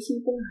 because these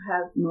people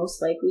have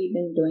most likely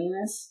been doing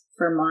this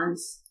for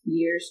months,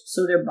 years,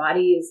 so their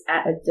body is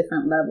at a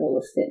different level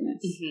of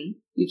fitness.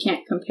 You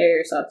can't compare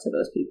yourself to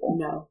those people.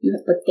 No.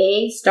 But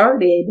they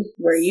started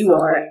where you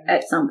are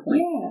at some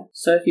point. Yeah.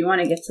 So if you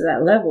want to get to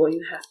that level,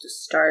 you have to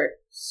start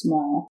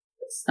small.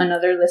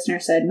 Another listener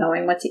said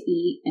knowing what to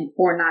eat and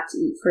or not to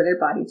eat for their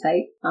body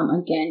type.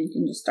 Again, you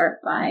can just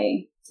start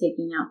by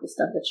taking out the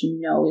stuff that you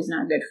know is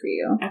not good for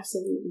you.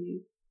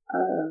 Absolutely.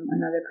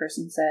 Another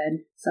person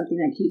said something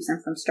that keeps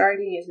them from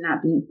starting is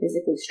not being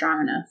physically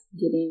strong enough,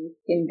 getting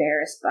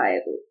embarrassed by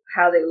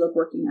how they look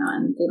working out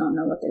and they don't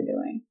know what they're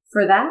doing.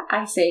 For that,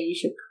 I say you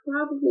should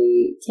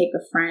probably take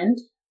a friend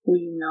who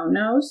you know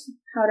knows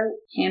how to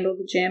handle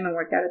the gym and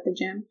work out at the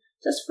gym,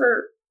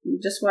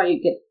 just while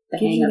you get the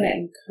hang of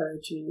it.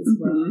 Encouragement as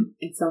well.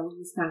 And someone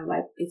who's kind of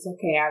like, it's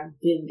okay, I've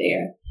been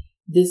there.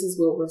 This is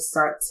where we'll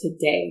start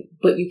today.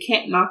 But you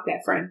can't knock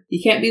that friend. You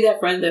can't be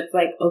that friend that's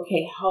like,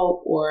 okay,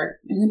 help,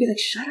 and then be like,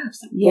 shut up,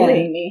 stop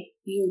bullying me.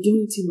 You're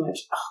doing too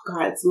much. Oh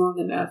God, it's long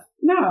enough.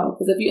 No,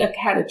 because if you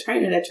had a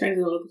trainer, that trainer's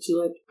gonna look at you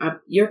like,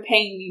 you're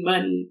paying me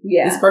money.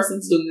 Yeah. This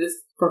person's doing this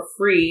for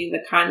free in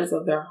the kindness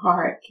of their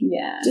heart.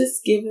 Yeah.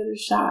 Just give it a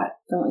shot.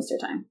 Don't waste your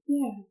time.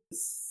 Yeah.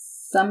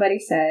 Somebody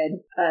said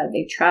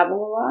they travel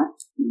a lot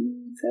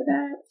for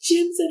that.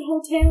 Gyms and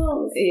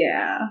hotels.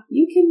 Yeah.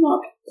 You can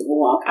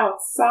walk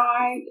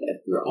outside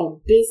of your own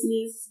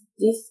business.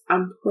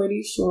 I'm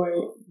pretty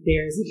sure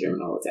there's a gym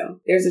in a hotel.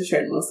 There's a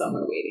treadmill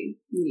somewhere waiting.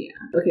 Yeah.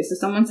 Okay, so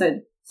someone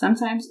said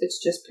sometimes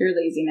it's just pure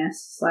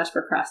laziness /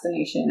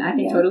 procrastination. I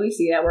can totally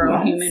see that. We're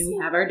all human. We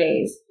have our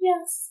days.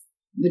 Yes.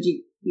 But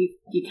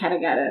you kind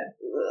of gotta...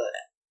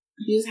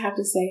 You just have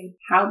to say,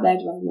 how bad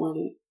do I want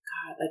it?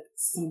 God, like,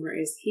 summer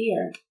is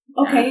here.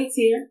 Okay, it's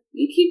here.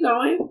 You keep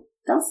going.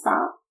 Don't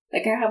stop.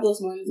 Like, I have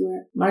those mornings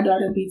where my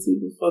daughter beats me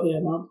before the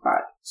alarm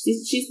clock.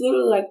 She's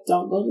literally like,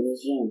 don't go to the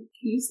gym.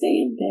 Can you stay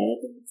in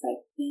bed? And it's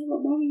like, yeah,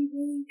 but mommy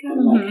really kind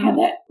of like had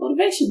that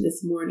motivation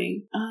this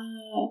morning.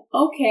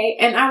 Okay.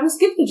 And I will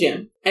skip the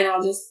gym and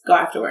I'll just go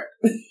after work.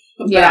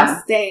 But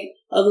I'll stay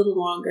a little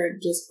longer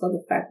just for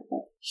the fact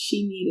that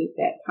she needed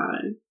that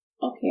time.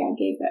 Okay, I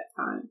gave that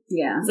time.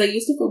 Yeah. Because I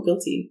used to feel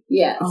guilty.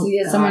 Yeah. Oh,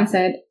 so someone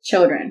said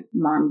children,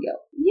 mom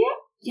guilt. Yeah.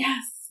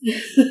 Yes.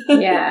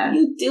 Yeah.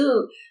 You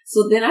do.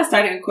 So then I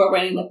started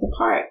incorporating like the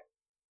part.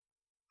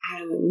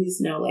 I at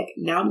least know, like,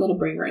 now I'm going to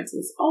bring her into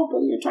this. Oh,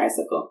 bring your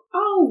tricycle.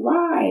 Oh,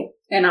 right.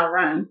 And I'll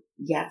run.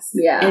 Yes.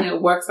 Yeah. And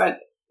it works like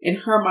in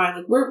her mind,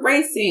 like, we're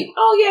racing.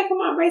 Oh, yeah, come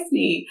on, race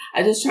me.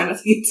 I just try not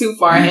to get too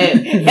far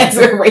ahead as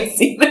we're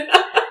racing.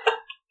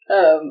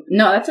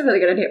 No, that's a really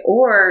good idea.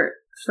 Or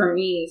for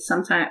me,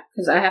 sometimes,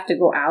 because I have to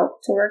go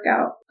out to work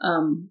out.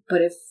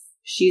 But if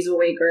she's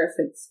awake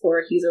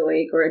or he's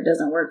awake or it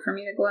doesn't work for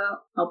me to go out,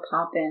 I'll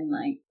pop in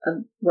like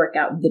a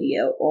workout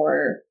video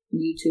or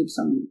YouTube,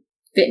 some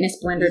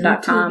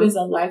fitnessblender.com. YouTube is a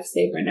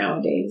lifesaver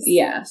nowadays.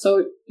 Yeah.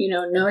 So,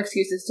 no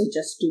excuses to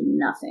just do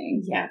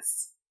nothing.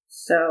 Yes.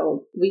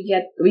 So we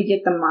get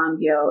the mom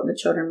guilt, the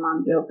children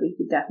mom guilt, but you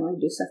could definitely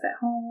do stuff at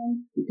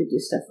home. You could do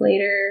stuff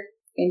later.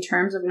 In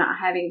terms of not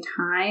having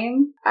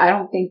time, I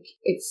don't think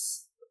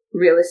it's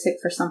realistic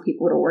for some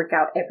people to work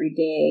out every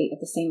day at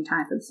the same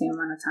time for the same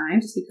amount of time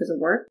just because of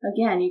work.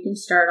 Again, you can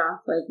start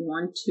off like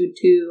 1 to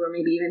 2 or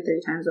maybe even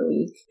 3 times a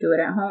week. Do it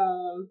at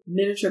home.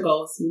 Miniature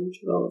goals.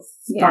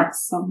 Start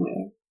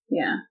somewhere.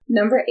 Yeah.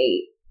 Number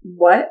 8.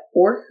 What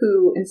or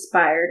who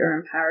inspired or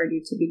empowered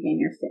you to begin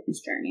your fitness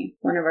journey?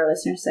 One of our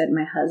listeners said,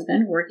 my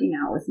husband working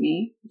out with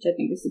me, which I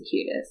think is the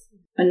cutest.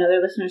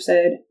 Another listener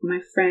said, my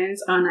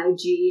friends on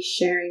IG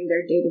sharing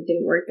their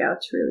day-to-day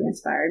workouts really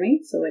inspired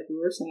me. So like we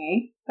were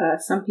saying,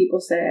 some people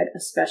said a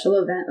special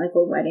event like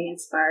a wedding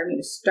inspired me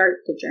to start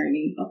the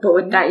journey. Okay. But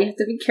with that, you have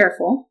to be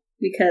careful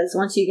because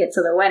once you get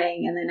to the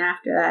wedding and then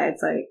after that,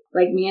 it's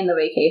like me and the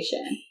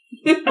vacation.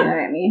 You know what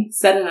I mean?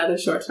 Set another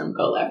short-term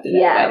goal after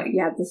that wedding.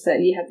 You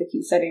have to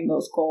keep setting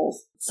those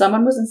goals.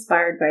 Someone was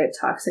inspired by a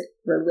toxic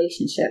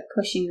relationship,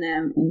 pushing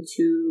them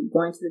into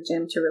going to the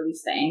gym to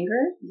release the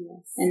anger.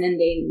 Yes. And then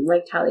they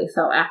liked how they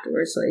felt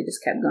afterwards, so they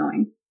just kept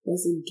going.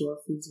 Those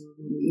endorphins were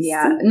released.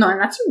 Yeah. No, and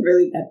that's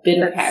really a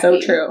bit of happy. So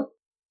true.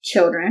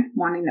 children,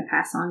 wanting to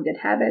pass on good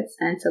habits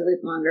and to live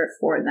longer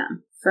for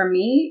them. For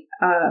me,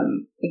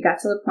 it got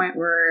to the point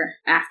where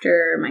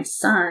after my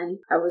son,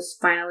 I was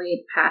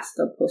finally past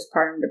the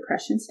postpartum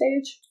depression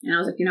stage. And I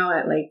was like, you know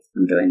what? Like,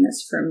 I'm doing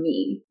this for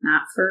me,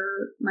 not for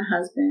my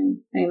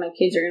husband. I mean, my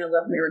kids are going to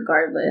love me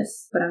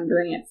regardless, but I'm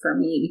doing it for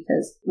me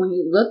because when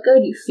you look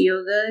good, you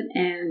feel good.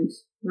 And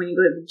when you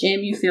go to the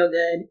gym, you feel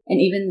good. And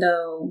even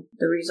though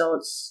the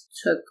results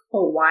took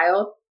a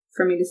while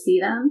for me to see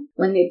them,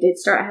 when they did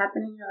start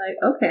happening, you're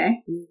like,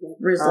 okay,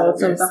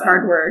 results of the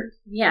hard work.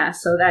 Yeah,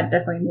 so that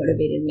definitely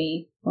motivated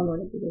me. What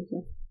motivated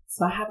you?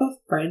 So I have a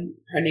friend,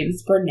 her name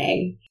is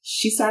Brene.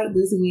 She started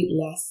losing weight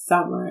last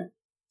summer,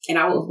 and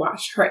I would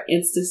watch her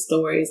Insta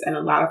stories and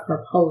a lot of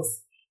her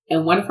posts.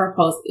 And one of her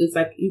posts is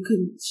like,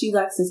 she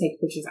likes to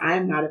take pictures. I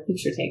am not a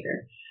picture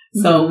taker.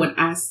 So when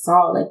I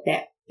saw like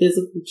that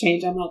physical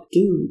change, I'm like,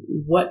 dude,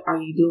 what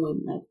are you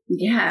doing? Like,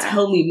 yeah,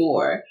 tell me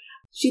more.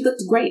 She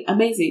looked great,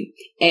 amazing.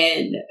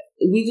 And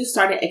we just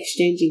started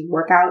exchanging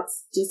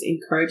workouts, just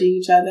encouraging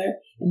each other.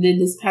 And then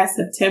this past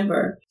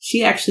September,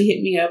 she actually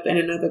hit me up and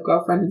another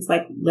girlfriend is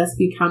like, let's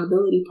be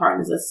accountability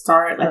partners. Let's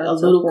start like a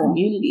little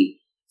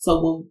community.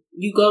 So when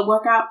you go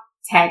work out,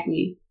 tag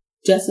me.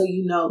 Just so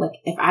you know, like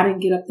if I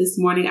didn't get up this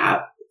morning,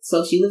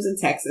 so she lives in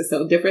Texas,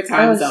 so different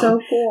time zone.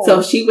 So cool.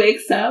 So she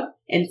wakes up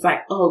and it's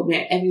like, oh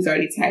man, Emmy's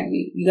already tagged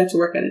me. You got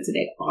your workout in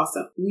today.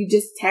 Awesome. We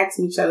just tagged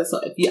each other.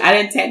 So if I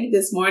didn't tag you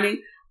this morning,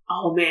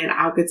 oh man,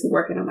 I'll get to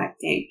work. And I'm like,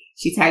 dang,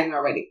 she tagged me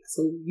already.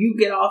 So you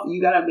get off,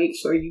 you got to make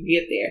sure you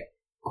get there.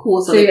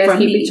 Cool. So you guys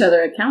keep each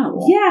other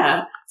accountable.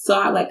 Yeah. So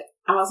I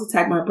also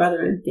tag my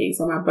brother and things.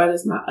 So my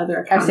brother's my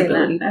other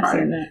accountability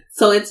partner.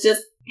 So it's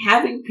just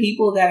having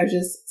people that are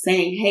just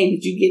saying, hey,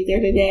 did you get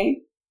there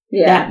today?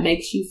 Yeah. That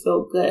makes you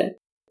feel good.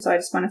 So I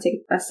just want to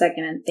take a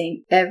second and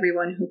thank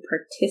everyone who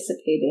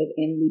participated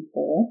in the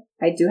poll.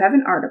 I do have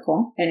an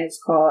article, and it's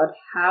called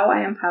How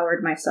I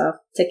Empowered Myself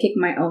to Kick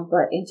My Own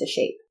Butt into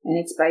Shape. And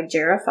it's by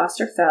Jara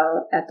Foster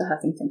Fell at the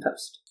Huffington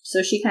Post.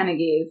 So she kind of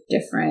gave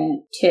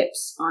different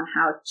tips on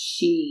how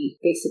she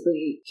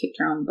basically kicked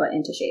her own butt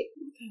into shape.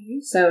 Okay.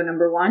 So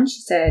number 1,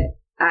 she said,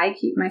 I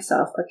keep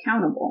myself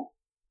accountable.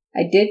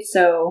 I did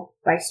so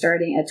by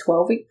starting a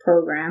 12-week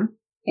program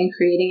and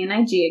creating an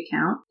IG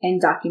account and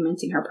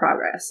documenting her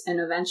progress. And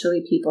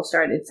eventually people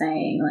started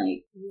saying,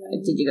 like,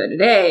 did you go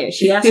today?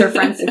 She asked her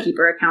friends to keep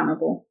her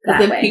accountable.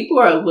 Because then people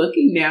are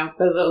looking now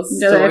for those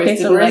stories. Like, okay,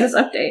 so where's this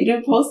update? You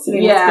didn't post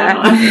today. Yeah.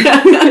 What's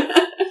going on?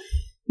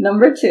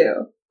 Number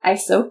 2, I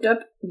soaked up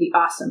the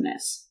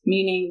awesomeness,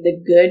 meaning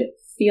the good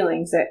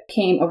feelings that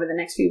came over the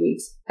next few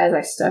weeks as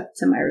I stuck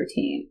to my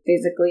routine,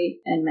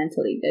 physically and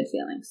mentally good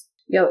feelings.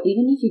 Yo,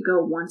 even if you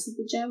go once at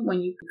the gym, when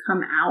you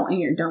come out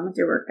and you're done with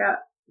your workout,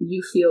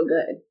 you feel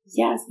good.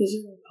 Yes, because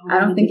you're I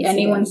don't think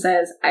anyone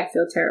says, I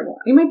feel terrible.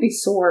 You might be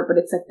sore,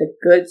 but it's like the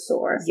good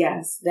sore.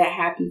 Yes, that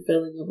happy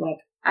feeling of like,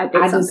 I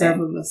deserve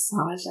a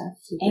massage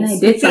after this. And I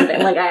did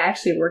something. Like, I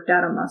actually worked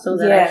out a muscle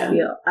that I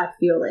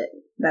feel it,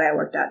 that I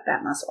worked out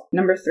that muscle.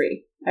 Number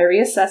 3, I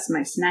reassessed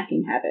my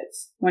snacking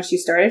habits. When she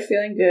started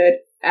feeling good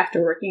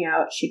after working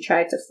out, she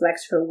tried to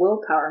flex her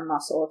willpower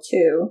muscle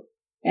too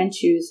and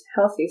choose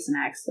healthy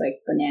snacks like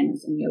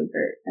bananas and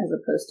yogurt as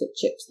opposed to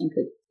chips and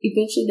cookies.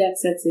 Eventually that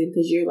sets in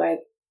because you're like,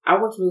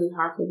 I worked really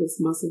hard for this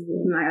muscle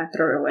here. I'm not going to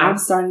throw it away. I'm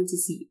starting to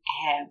see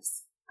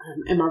abs.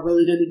 Am I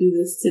really going to do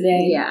this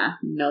today? Yeah.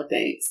 No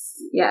thanks.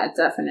 Yeah,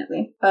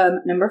 definitely.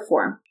 Number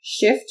 4,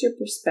 shift your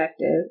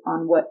perspective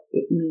on what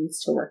it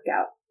means to work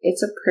out.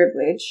 It's a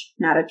privilege,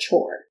 not a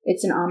chore.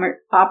 It's an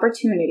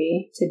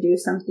opportunity to do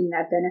something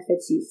that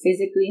benefits you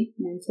physically,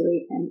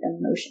 mentally, and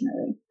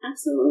emotionally.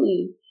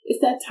 Absolutely.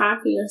 It's that time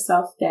for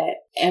yourself that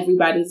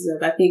everybody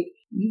deserves. I think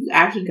you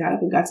actually got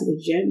up and got to the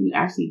gym. You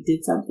actually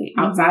did something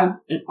outside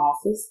an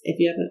office. If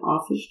you have an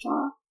office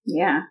job.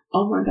 Yeah.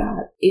 Oh my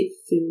God. It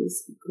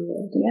feels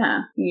good.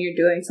 Yeah. You're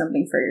doing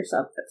something for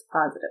yourself that's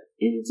positive.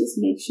 And it just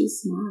makes you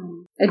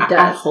smile. It does.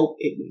 I hope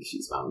it makes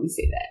you smile when you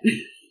say that.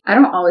 I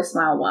don't always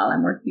smile while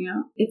I'm working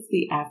out. It's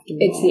the after.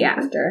 It's the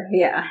after,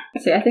 yeah.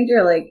 See, I think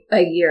you're like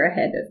a year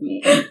ahead of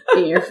me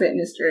in your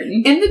fitness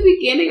journey. In the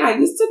beginning, I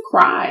used to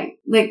cry.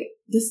 Like,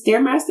 the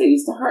Stairmaster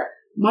used to hurt.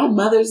 My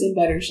mother's in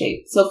better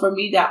shape. So for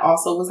me, that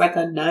also was like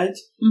a nudge.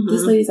 Mm-hmm.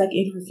 This lady's like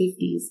in her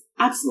 50s.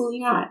 Absolutely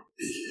not.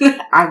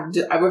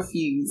 I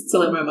refuse to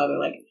let my mother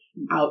like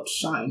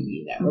outshine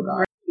me in that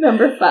regard.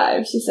 Number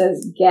 5, she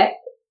says, get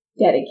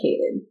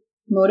dedicated.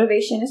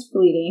 Motivation is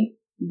fleeting.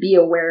 Be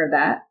aware of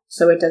that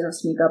so it doesn't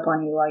sneak up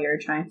on you while you're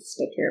trying to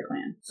stick to your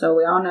plan. So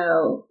we all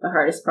know the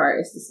hardest part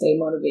is to stay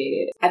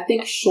motivated. I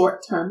think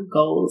short-term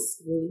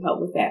goals really help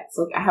with that.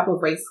 So I have a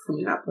race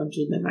coming up on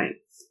June the 9th.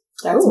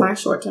 That's my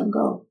short-term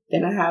goal.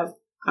 Then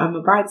I'm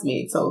a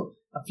bridesmaid. So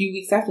a few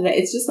weeks after that,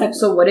 it's just like...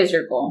 So what is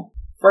your goal?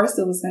 First,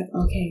 it was like,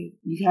 okay,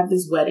 you have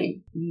this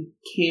wedding. You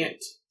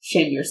can't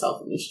shame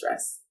yourself in this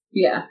dress.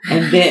 Yeah.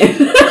 And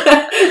then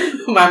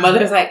my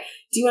mother's like,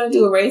 do you want to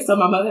do a race? So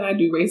my mother and I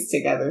do race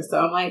together. So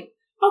I'm like,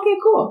 okay,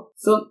 cool.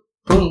 So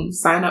boom,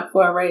 sign up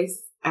for a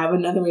race. I have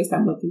another race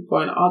I'm looking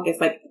for in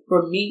August. Like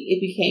for me,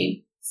 it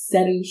became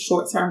setting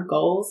short-term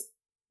goals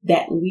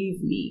that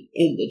leave me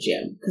in the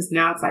gym. Because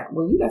now it's like,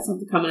 well, you got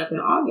something coming up in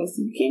August.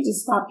 You can't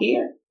just stop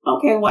here.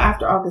 Okay, well,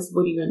 after August,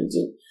 what are you going to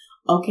do?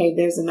 Okay,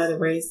 there's another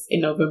race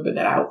in November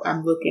that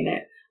I'm looking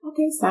at.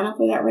 Okay, sign up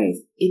for that race.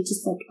 It's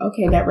just like,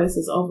 okay, that race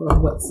is over.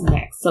 What's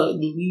next? So it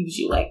leaves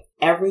you like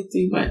every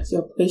 3 months,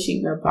 you're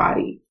pushing your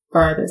body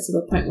further to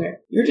the point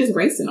where you're just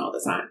racing all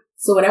the time.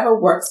 So whatever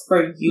works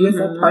for you as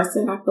a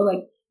person, I feel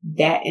like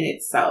that in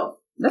itself.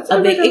 That's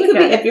it could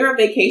be if you're a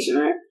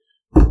vacationer.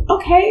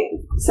 Okay,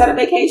 set a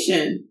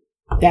vacation.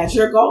 That's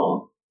your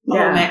goal.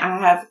 Yeah. Oh man, I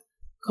have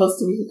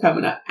Costa Rica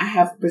coming up. I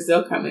have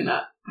Brazil coming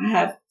up. I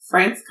have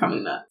France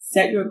coming up.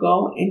 Set your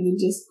goal and then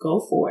just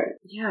go for it.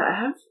 Yeah,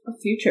 I have a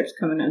few trips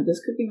coming up.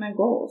 This could be my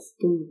goals.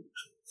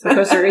 So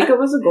Costa Rica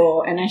was a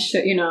goal, and I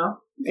should, it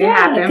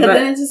happened. But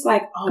then it's just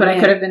like, but man, I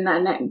could have been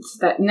that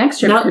next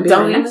trip. No, could be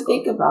don't my even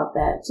think about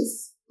that.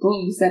 Just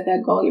boom, you set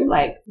that goal. You're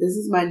like, this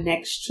is my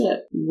next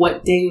trip.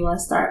 What day do I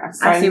start? I'm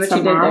starting I see what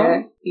tomorrow. You did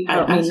there. You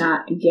helped me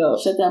not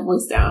guilt. Shut that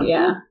voice down.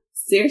 Yeah.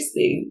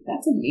 Seriously,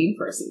 that's a mean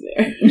person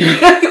there.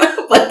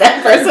 But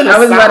that person I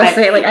was about to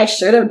say, I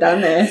should have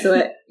done this,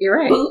 but you're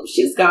right. Boom,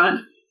 she's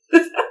gone.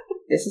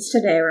 This is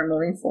today. We're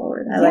moving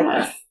forward. I like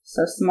that.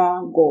 So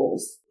small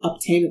goals.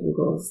 Obtainable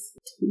goals.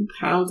 2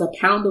 pounds, a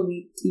pound a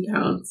week, 2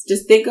 pounds.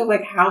 Just think of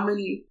how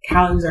many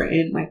calories are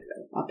in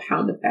a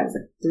pound of fat. It's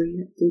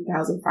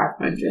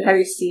 3,500. Have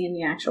you seen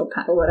the actual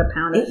what a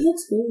pound is? It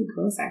looks really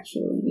gross,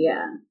 actually.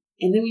 Yeah.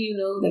 And then when you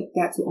know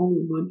that's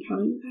only 1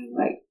 pound, you're kind of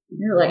like,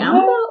 you're like, I'm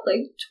about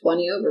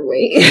 20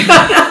 overweight.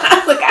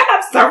 I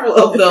have several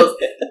of those.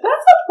 That's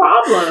a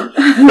problem.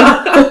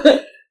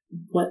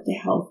 What the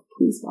hell?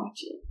 Please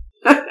watch it.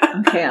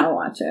 Okay, I'll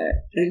watch it.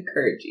 I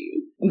encourage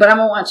you. But I'm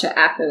going to watch it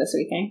after this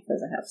weekend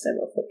because I have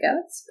several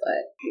cookouts,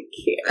 but I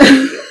can't.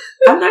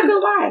 I'm not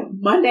going to lie.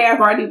 Monday, I've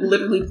already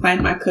literally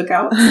planned my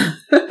cookouts,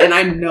 and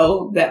I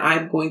know that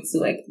I'm going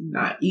to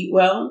not eat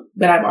well,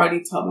 but I've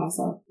already told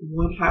myself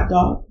 1 hot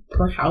dog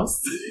per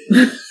house.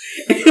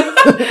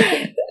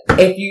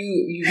 If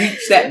you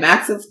reach that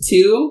max of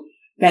 2,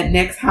 that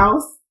next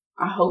house,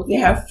 I hope they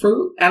have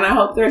fruit, and I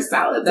hope there's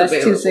salads That's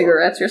available. 2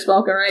 cigarettes you're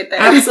smoking right there.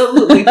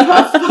 Absolutely.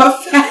 Puff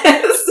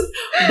fast.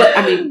 But,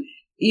 I mean,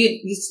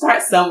 you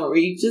start somewhere where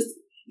you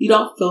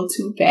don't feel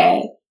too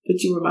bad,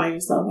 but you remind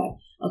yourself,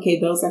 okay,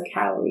 those are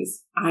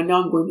calories. I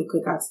know I'm going to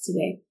cookouts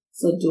today.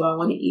 So do I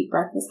want to eat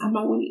breakfast? I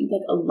might want to eat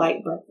a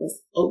light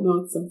breakfast, oatmeal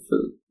and some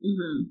fruit.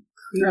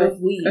 Cream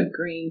of wheat. A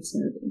green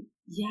smoothie.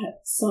 Yeah,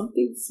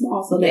 something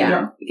small so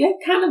that you're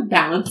kind of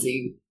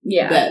balancing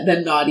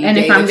the naughty and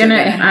day. And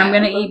if I'm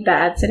gonna eat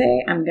bad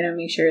today, I'm gonna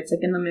make sure it's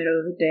in the middle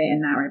of the day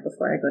and not right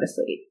before I go to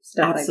sleep.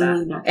 Stuff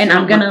Absolutely like that. Not. And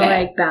I'm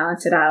gonna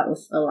balance it out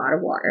with a lot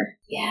of water.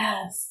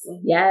 Yes.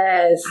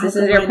 This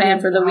is your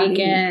plan for the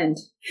weekend.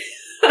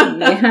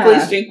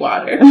 Please drink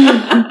water.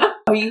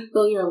 Or you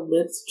feel your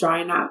lips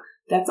drying out.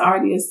 That's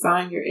already a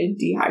sign you're in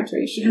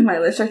dehydration. My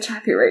lips are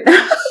chappy right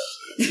now.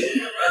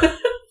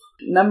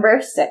 Number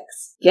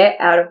 6, get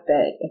out of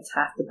bed. It's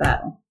half the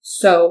battle.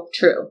 So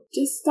true.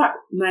 Just start,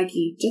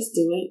 Nike. Just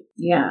do it.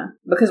 Yeah.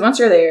 Because once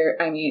you're there,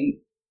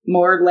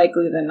 more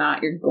likely than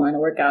not, you're going to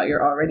work out.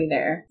 You're already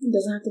there. It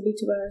doesn't have to be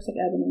 2 hours like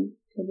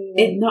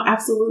Ebony. No,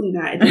 absolutely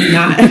not. It's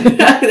not.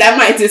 That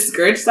might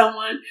discourage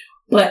someone,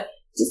 but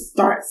just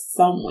start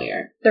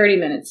somewhere. 30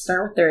 minutes.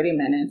 Start with 30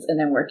 minutes and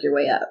then work your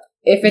way up.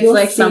 If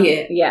it's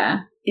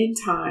in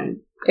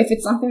time. If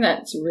it's something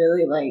that's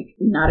really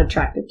not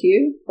attractive to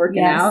you,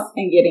 working out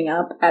and getting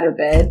up out of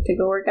bed to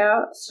go work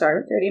out,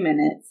 start with 30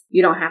 minutes.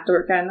 You don't have to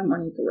work out in the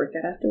morning. You can work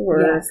out after work.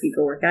 Yes. You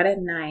can work out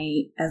at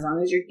night, as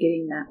long as you're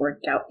getting that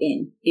workout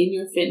in. In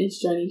your fitness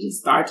journey, you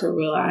start to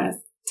realize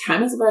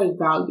time is very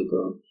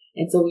valuable.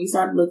 And so when you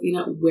start looking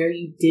at where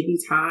you divvy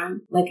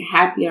time, like a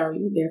happy hour,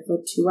 you're there for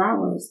 2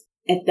 hours.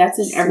 If that's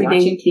an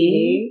everyday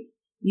thing,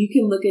 you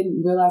can look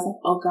and realize,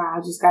 oh God, I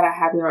just got a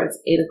happy hour. It's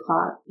 8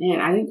 o'clock. Man,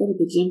 I didn't go to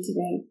the gym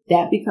today.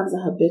 That becomes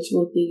a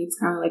habitual thing. It's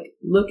kind of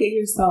look at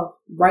yourself,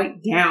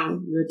 write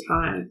down your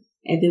time.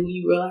 And then when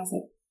you realize,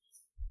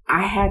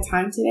 I had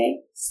time today,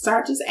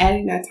 start just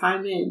adding that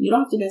time in. You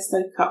don't have to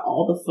necessarily cut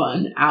all the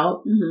fun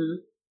out.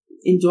 Mm-hmm.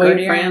 Enjoy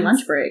your friends.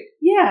 Lunch break.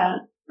 Yeah.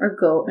 Or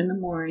go in the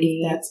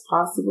morning. If that's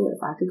possible,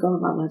 if I could go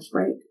on my lunch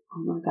break,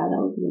 oh my God,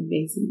 that would be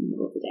amazing in the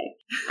middle of the day.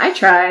 I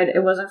tried.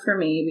 It wasn't for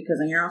me because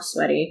then you're all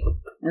sweaty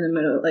in the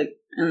middle,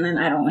 and then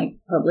I don't like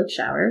public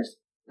showers.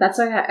 That's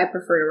why I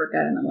prefer to work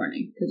out in the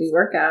morning because you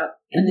work out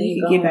and then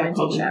you go get back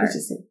home home and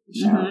just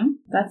shower. Mm-hmm.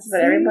 That's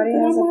what everybody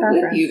has a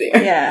preference. You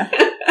there. Yeah.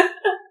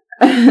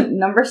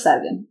 Number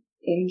 7.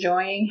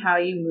 Enjoying how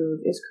you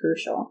move is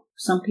crucial.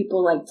 Some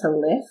people like to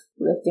lift.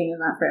 Lifting is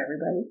not for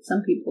everybody.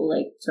 Some people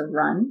like to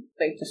run,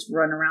 just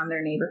run around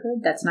their neighborhood.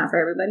 That's not for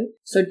everybody.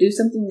 So do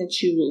something that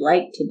you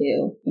like to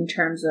do in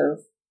terms of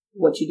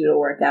what you do to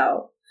work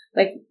out.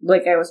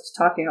 Like I was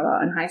talking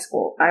about in high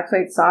school, I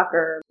played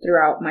soccer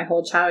throughout my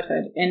whole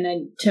childhood. And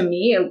then to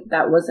me,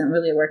 that wasn't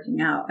really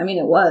working out. I mean,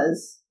 it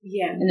was.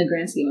 Yeah. In the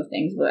grand scheme of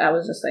things, but I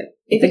was just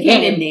it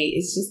became innate.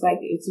 It's just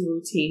it's a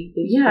routine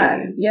thing.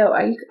 Yeah.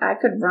 I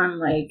could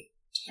run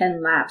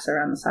 10 laps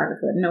around the soccer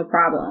field, no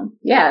problem.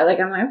 Yeah, like,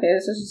 I'm like, okay,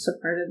 this is just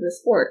a part of the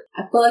sport.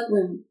 I feel like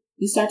when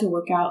you start to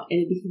work out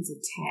and it becomes a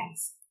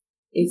task,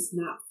 it's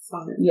not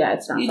fun. Yeah,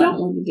 it's not you fun.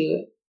 don't want to do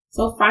it.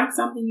 So find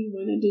something you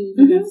want to do.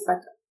 Even if it's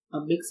like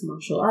a mixed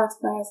martial arts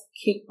class,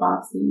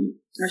 kickboxing,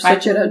 or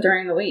switch it up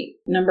during the week.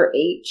 Number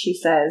 8, she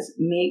says,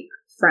 make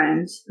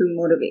friends who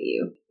motivate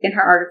you. In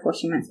her article,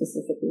 she meant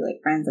specifically like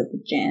friends at the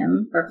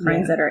gym or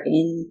friends that are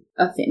in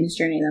a fitness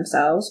journey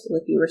themselves,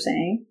 like you were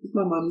saying.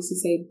 My mom used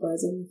to say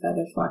birds of a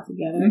feather flock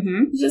together.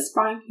 Mm-hmm. You just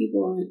find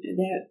people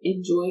that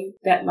enjoy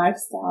that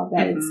lifestyle,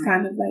 that it's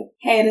kind of like,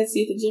 hey, I didn't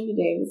see you at the gym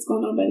today. What's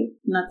going on, buddy?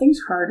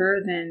 Nothing's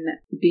harder than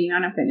being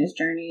on a fitness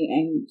journey,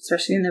 and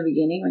especially in the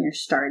beginning when you're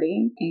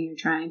starting and you're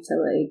trying to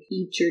like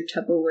eat your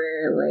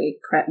Tupperware, like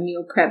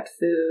meal prepped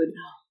food.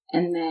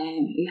 And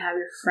then you have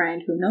your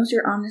friend who knows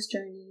you're on this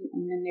journey,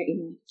 and then they're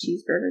eating a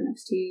cheeseburger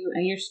next to you,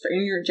 and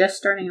you're just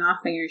starting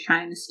off, and you're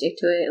trying to stick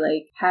to it.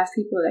 Like, have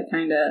people that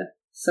kind of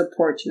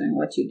support you in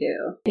what you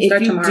do.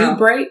 If you do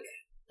break,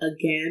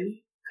 again,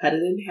 cut it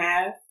in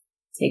half,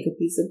 take a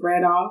piece of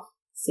bread off,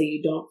 so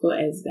you don't feel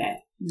as bad.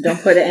 Don't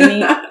put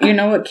any. You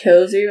know what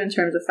kills you in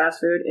terms of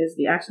fast food is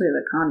the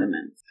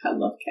condiments. I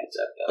love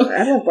ketchup though.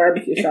 I love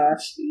barbecue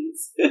sauce,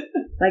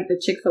 like the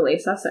Chick-fil-A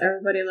sauce that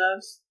everybody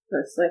loves.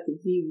 That's like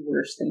the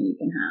worst thing you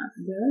can have.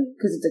 Really?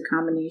 Because it's a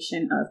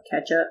combination of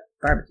ketchup,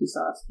 barbecue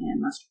sauce,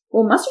 and mustard.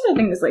 Well, mustard I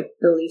think is like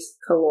the least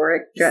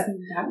caloric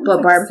dressing, but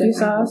like barbecue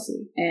sauce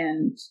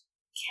and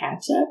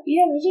ketchup,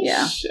 there's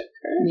just sugar.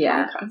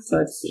 Yeah, so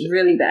it's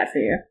really bad for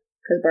you.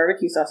 Because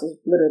barbecue sauce is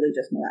literally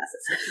just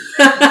molasses.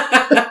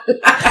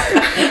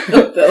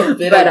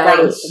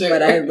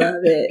 but I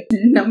love it.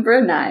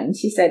 Number 9,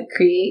 she said,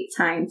 create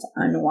time to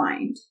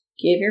unwind.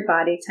 Give your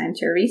body time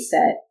to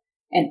reset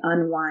and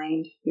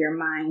unwind your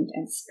mind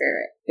and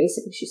spirit.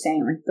 Basically, she's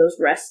saying like those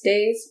rest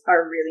days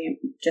are really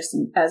just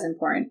as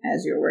important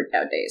as your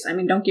workout days. I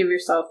mean, don't give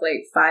yourself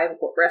like 5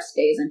 rest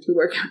days and 2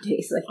 workout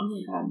days. Like, oh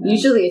my God, no.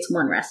 Usually it's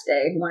 1 rest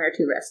day, 1 or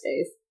 2 rest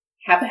days.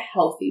 Have a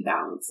healthy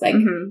balance. Like,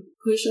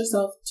 push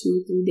yourself 2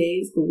 or 3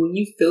 days, but when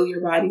you feel your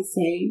body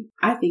saying,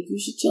 I think you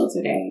should chill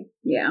today.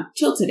 Yeah.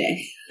 Chill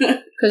today.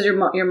 Because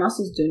your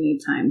muscles do need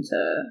time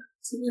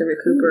to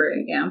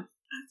recuperate, yeah.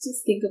 I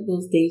just think of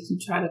those days you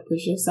try to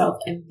push yourself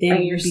and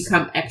then you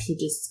become extra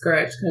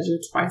discouraged because you're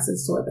twice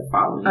as sore the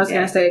following day. I was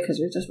going to say, because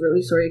you're just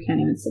really sore you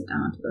can't even sit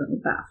down to go to the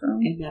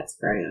bathroom. And that's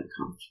very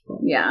uncomfortable.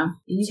 Yeah. And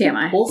you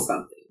can pull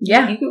something.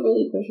 Yeah. You can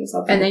really push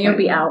yourself. And then you'll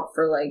be out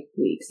for like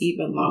weeks.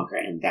 Even longer.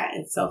 And that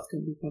itself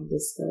can become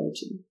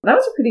discouraging. That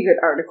was a pretty good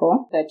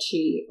article that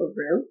she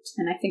wrote.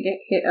 And I think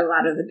it hit a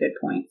lot of the good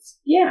points.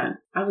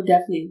 Yeah. I would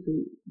definitely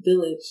agree.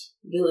 Village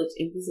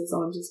emphasis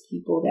on just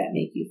people that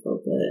make you feel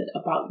good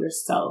about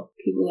yourself.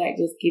 People that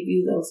just give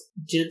you those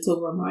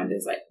gentle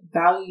reminders, like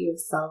value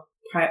yourself,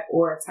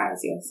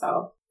 prioritize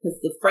yourself. Because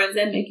the friends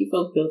that make you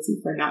feel guilty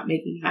for not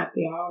making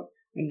happy hour or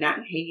not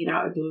hanging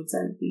out or doing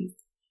certain things,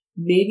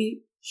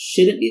 maybe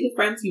shouldn't be the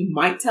friends you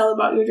might tell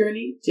about your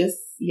journey just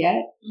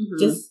yet.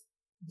 Just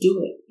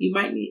do it. You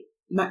might need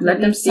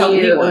let them see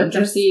you. Let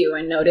them see you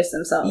and notice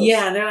themselves.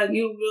 Yeah, they're like,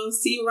 you don't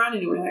see you around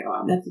anywhere. Like,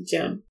 oh, I'm at the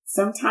gym.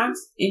 Sometimes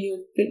in your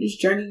fitness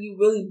journey, you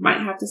really might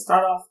have to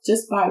start off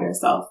just by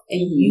yourself,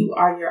 and you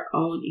are your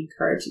own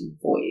encouraging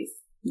voice.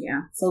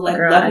 Yeah. So like,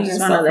 girl, I just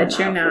want to let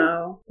you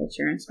know that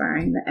you're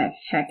inspiring the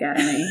heck out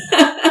of me.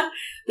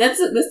 That's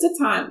the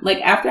time.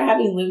 Like, after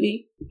having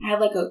Livy, I had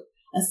like a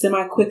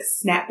semi-quick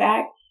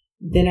snapback.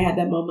 Then I had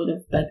that moment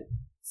of like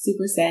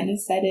super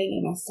sadness set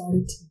in, and I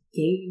started to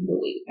gain the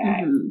weight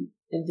back.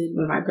 And then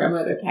when my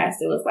grandmother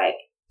passed, it was like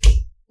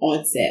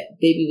onset,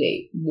 baby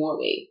weight, more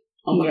weight.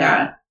 Oh my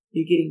God,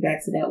 you're getting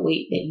back to that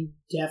weight that you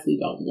definitely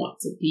don't want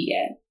to be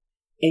at.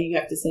 And you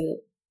have to say,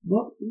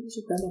 what does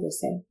your grandmother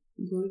say?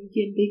 You're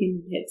getting big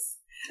in the hips.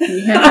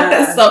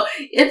 Yeah. So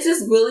it's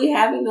just really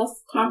having those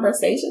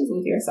conversations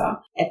with yourself.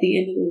 At the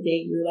end of the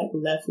day, you're like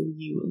left with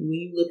you. And when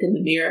you look in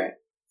the mirror,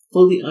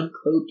 fully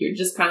unclothed, you're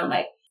just kind of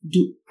like,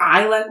 do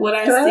I like what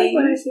I see? I like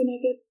what I see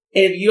naked?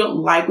 And if you don't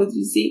like what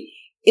you see,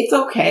 it's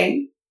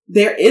okay.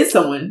 There is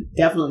someone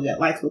definitely that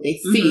likes what they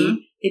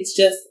see. It's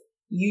just,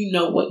 you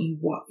know what you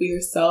want for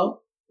yourself.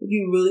 If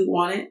you really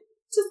want it,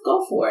 just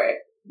go for it.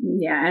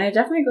 Yeah, and it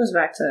definitely goes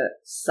back to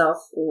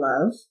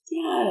self-love.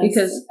 Yes.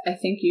 Because I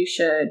think you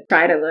should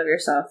try to love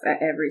yourself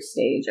at every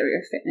stage of your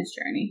fitness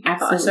journey.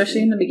 Absolutely.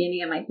 Especially in the beginning,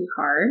 it might be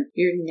hard.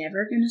 You're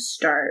never going to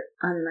start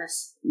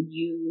unless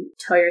you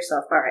tell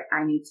yourself, all right,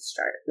 I need to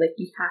start. Like,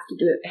 you have to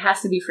do it. It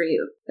has to be for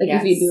you. Like,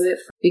 if you do it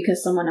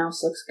because someone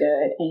else looks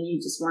good and you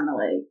just want to,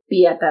 like,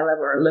 be at that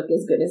level or look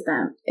as good as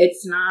them,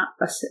 it's not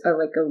a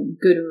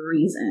good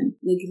reason.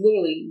 Like,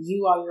 literally,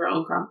 you are your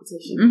own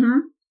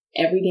competition.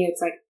 Every day,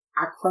 it's like,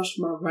 I crushed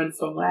my run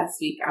from last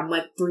week. I'm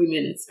like 3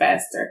 minutes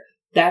faster.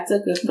 That's a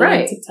good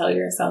feeling to tell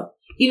yourself.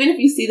 Even if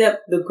you see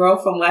that the girl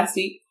from last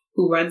week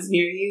who runs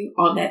near you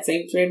on that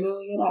same treadmill,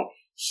 you're like,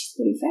 she's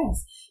pretty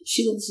fast.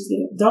 She's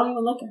getting. Don't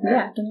even look at her.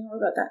 Yeah, don't even worry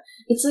about that.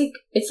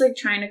 It's like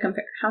trying to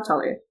compare. How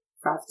tall are you?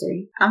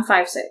 5'3". I'm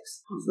 5'6".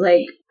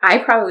 Like, I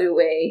probably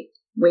weigh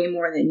way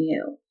more than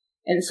you.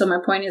 And so my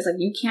point is, like,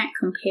 you can't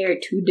compare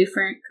two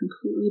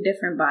completely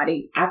different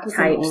body apples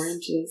types. and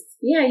oranges.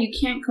 Yeah, you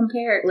can't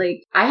compare.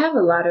 Like, I have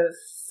a lot of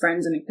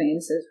friends and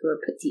acquaintances who are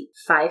petite,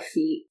 5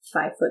 feet,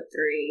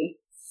 5'3",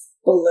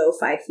 below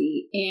 5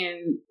 feet.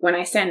 And when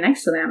I stand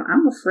next to them,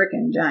 I'm a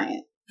freaking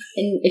giant.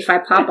 And if I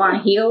pop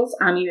on heels,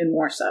 I'm even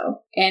more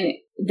so. And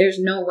there's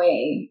no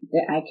way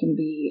that I can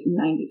be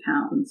 90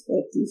 pounds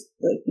with these,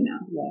 like, you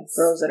know,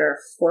 girls that are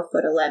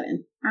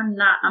 4'11". I'm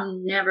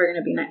never going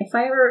to be, if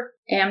I ever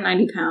am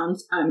 90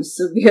 pounds, I'm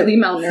severely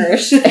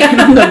malnourished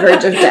and on the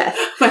verge of death.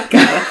 Oh my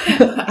God.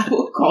 I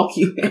will call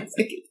you and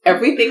say, is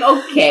everything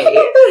okay? I'm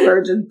on the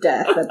verge of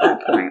death at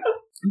that point.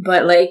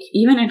 But, like,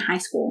 even in high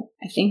school,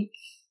 I think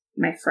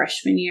my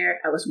freshman year,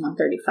 I was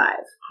 135.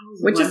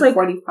 Which is like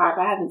 45.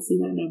 I haven't seen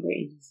that number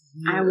in years.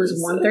 I was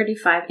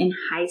 135 in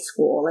high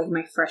school, like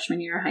my freshman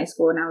year of high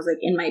school, and I was like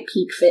in my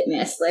peak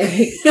fitness.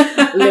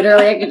 Like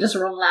literally I could just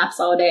run laps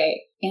all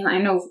day. And I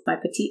know my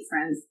petite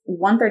friends,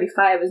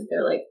 135 is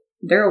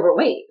they're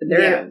overweight.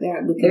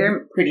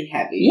 They're pretty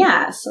heavy.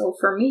 Yeah. So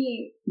for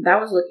me,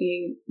 that was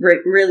looking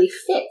really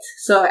fit.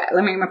 So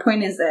I mean, my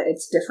point is that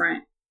it's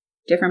different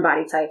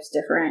body types,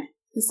 different.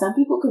 Some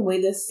people can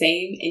weigh the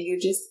same and you're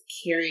just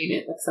carrying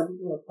it. Like some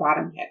people are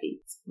bottom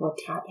heavy or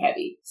top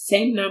heavy.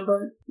 Same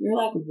number. You're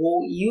like,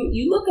 whoa,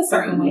 you look a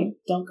certain way.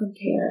 Don't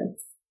compare.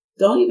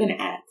 Don't even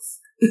ask.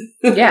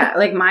 Yeah,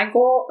 like my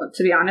goal,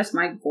 to be honest,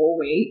 my goal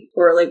weight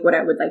or like what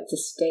I would like to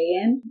stay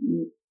in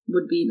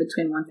would be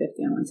between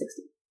 150 and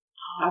 160.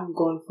 Oh, I'm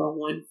going for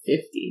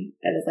 150.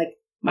 That is like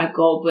my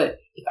goal. But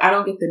if I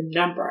don't get the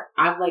number,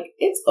 I'm like,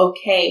 it's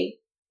okay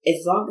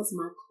as long as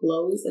my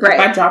clothes. Like if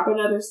I drop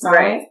another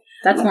size.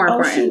 That's more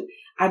important. Shoot,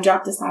 I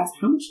dropped a size.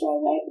 How much do I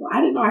weigh? Well,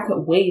 I didn't know I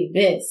could weigh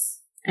this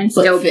and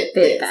still fit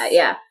that.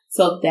 Yeah.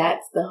 So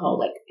that's the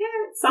whole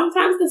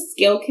sometimes the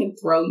scale can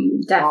throw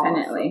you.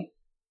 Definitely.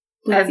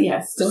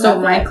 Yes. So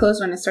my clothes,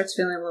 when it starts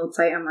feeling a little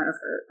tight, I'm like,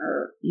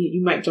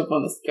 you might jump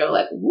on the scale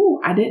like, woo,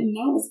 I didn't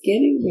know I was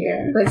getting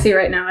there. Like, see,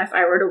 right now, if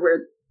I were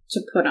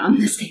to put on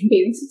the same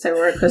bathing suits I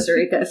wore at Costa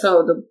Rica,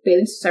 so the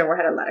bathing suits I wore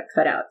had a lot of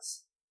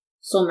cutouts.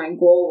 So my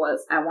goal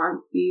was, I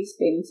want these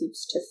bathing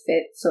suits to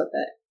fit so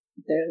that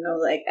there's no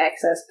like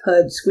excess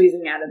pud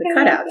squeezing out of the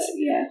cutouts.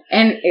 Yeah.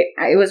 And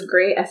it was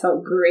great. I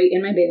felt great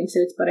in my bathing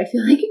suits, but I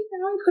feel like if I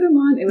don't put them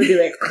on, it would be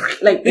like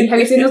have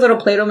you seen those little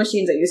Play-Doh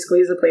machines that you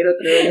squeeze the Play-Doh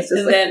through and it's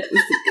just then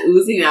it's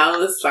oozing out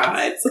on the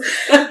sides?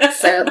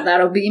 So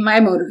that'll be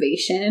my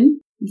motivation.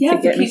 Yeah,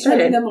 to get me started.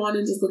 Putting them on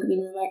and just looking at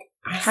them and like,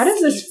 how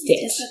does this fit?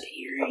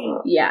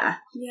 Disappearing. Yeah.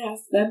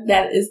 Yes,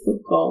 that is the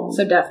goal.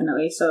 So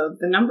definitely. So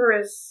the number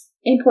is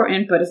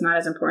important, but it's not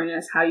as important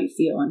as how you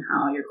feel and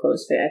how your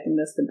clothes fit. I think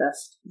that's the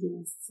best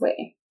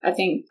way. I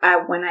think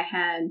when I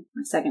had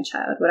my second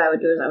child, what I would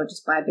do is I would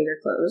just buy bigger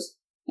clothes,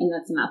 and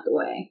that's not the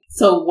way.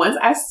 So once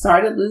I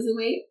started losing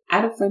weight,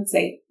 I had a friend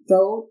say,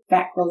 throw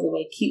fat clothes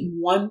away. Keep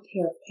one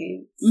pair of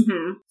pants.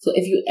 Mm-hmm. So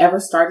if you ever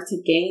started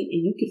to gain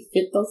and you could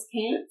fit those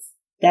pants,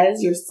 that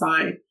is your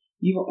sign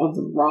you are on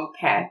the wrong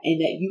path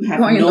and that you have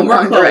no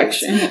more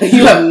direction.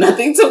 You have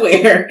nothing to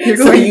wear.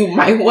 So you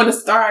might want to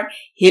start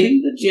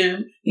hitting the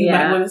gym. You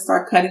might want to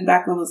start cutting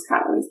back on those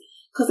calories.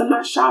 Because I'm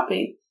not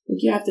shopping. Like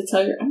you have to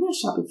tell I'm not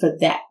shopping for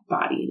that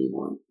body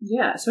anymore.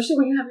 Yeah, especially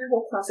when you have your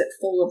whole closet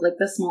full of like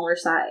the smaller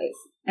size.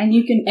 And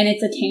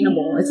it's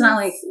attainable. Yes. It's not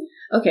like,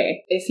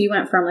 okay, if you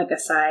went from like a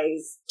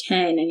size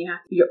 10 and you have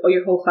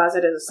your whole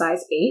closet is a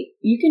size 8,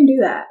 you can do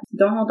that.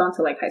 Don't hold on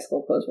to like high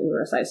school clothes where you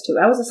were a size 2.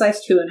 I was a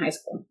size 2 in high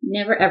school.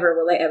 Never ever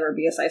will I ever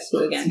be a size 2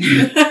 again.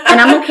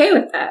 And I'm okay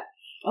with that.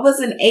 I was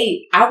an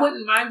 8. I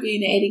wouldn't mind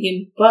being an 8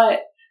 again,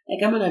 but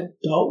like I'm an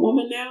adult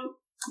woman now.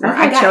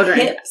 I got children.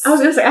 Hips. I was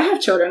going to say, I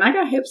have children. I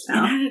got hips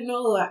now. And I didn't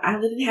know. I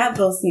didn't have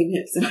those same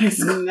hips in high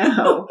school.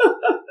 No.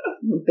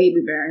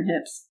 Baby bearing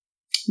hips.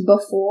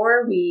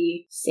 Before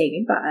we say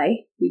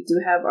goodbye, we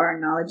do have our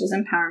Knowledge is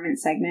Empowerment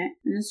segment,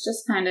 and it's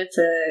just kind of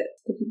to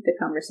keep the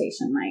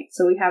conversation light.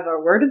 So we have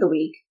our word of the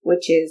week,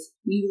 which is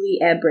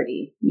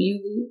muliebrity.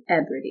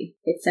 Muliebrity.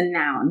 It's a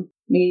noun,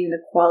 meaning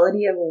the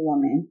quality of a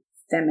woman,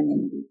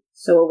 femininity.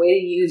 So a way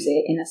to use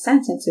it in a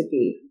sentence would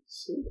be,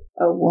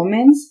 a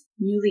woman's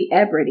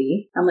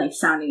muliebrity, I'm like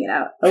sounding it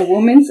out. A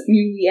woman's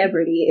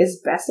muliebrity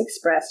is best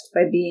expressed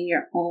by being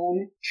your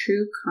own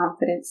true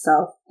confident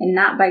self and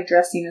not by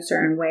dressing a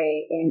certain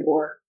way and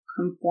or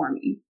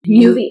conforming.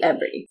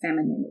 Muliebrity,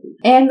 femininity.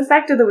 And the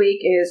fact of the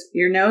week is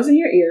your nose and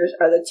your ears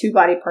are the 2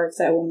 body parts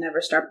that will never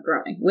stop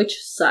growing, which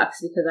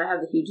sucks because I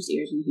have the hugest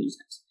ears and the hugest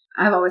nose.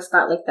 I've always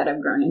thought like that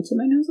I've grown into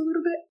my nose a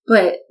little bit,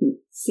 but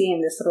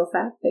seeing this little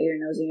fact that your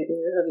nose and your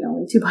ears are the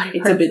only 2 body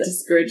parts. It's a bit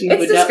discouraging.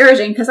 It's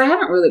discouraging because I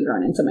haven't really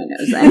grown into my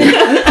nose.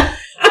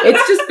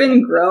 It's just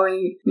been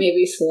growing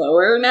maybe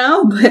slower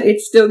now, but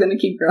it's still going to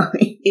keep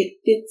growing. It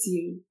fits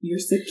you. You're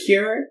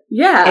secure.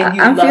 Yeah,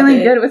 I'm feeling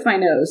good with my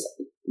nose.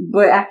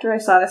 But after I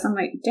saw this, I'm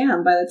like,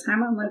 damn, by the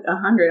time I'm like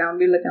 100, I'll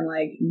be looking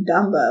like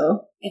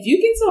Dumbo. If you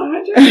get to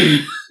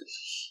 100...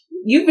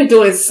 You've been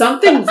doing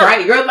something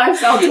right. Your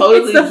lifestyle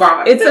totally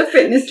wrong. It's a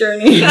fitness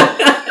journey.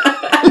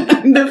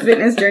 The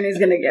fitness journey is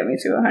going to get me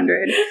to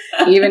 100.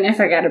 Even if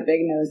I got a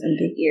big nose and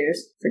big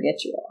ears,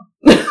 forget you all.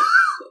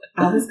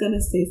 I was going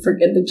to say,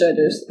 forget the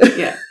judges.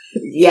 Yeah.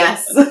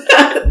 Yes.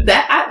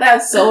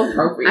 That's so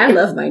appropriate. I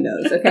love my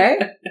nose, okay?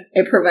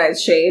 It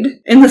provides shade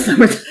in the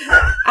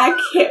summertime. I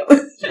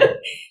can't.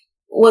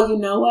 Well, you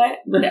know what?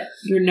 With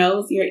your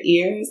nose, your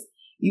ears,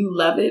 you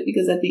love it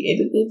because at the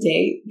end of the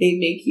day, they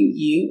make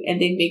you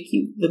and they make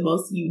you the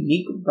most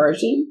unique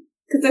version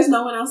because there's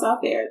no one else out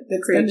there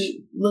that's going to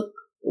look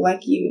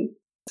like you.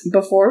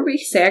 Before we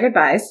say our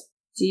goodbyes,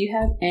 do you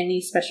have any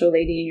special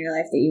lady in your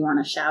life that you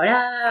want to shout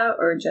out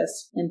or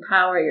just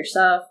empower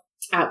yourself?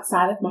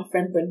 Outside of my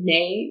friend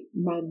Renee,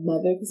 my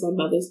mother, because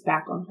my mother's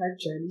back on her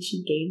journey,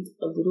 she gained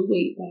a little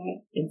weight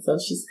back. And so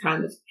she's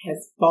kind of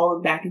has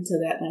fallen back into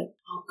that, like,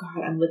 oh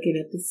God, I'm looking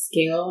at the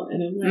scale.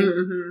 And I'm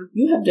like,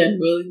 you have done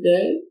really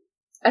good.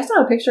 I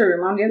saw a picture of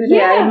your mom the other day.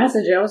 Yeah. I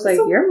messaged her. I was like,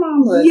 your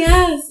mom looks...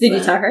 Yes. Did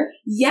you tell her?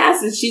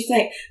 Yes. And she's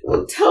like,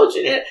 I told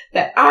you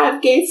that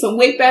I've gained some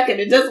weight back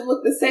and it doesn't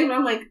look the same. And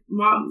I'm like,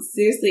 Mom,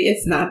 seriously,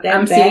 it's not that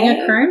I'm bad. seeing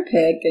a current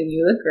pic and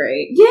you look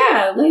great.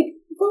 Yeah, like,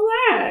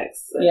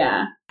 relax.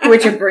 Yeah.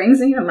 Which brings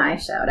me to my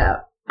shout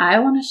out. I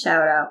want to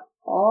shout out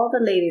all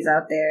the ladies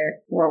out there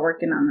who are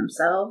working on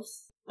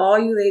themselves. All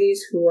you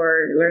ladies who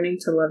are learning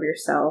to love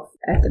yourself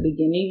at the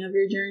beginning of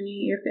your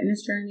journey, your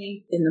fitness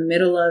journey, in the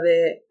middle of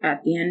it,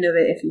 at the end of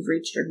it, if you've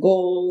reached your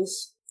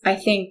goals. I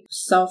think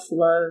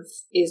self-love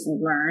is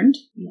learned.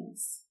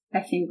 Yes.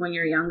 I think when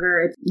you're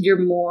younger,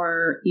 you're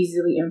more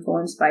easily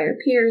influenced by your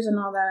peers and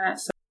all that.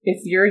 So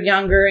if you're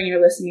younger and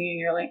you're listening and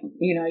you're like,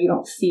 you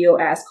don't feel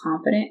as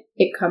confident,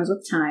 it comes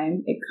with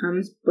time. It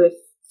comes with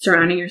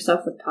surrounding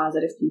yourself with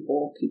positive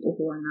people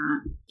who are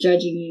not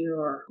judging you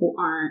or who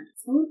aren't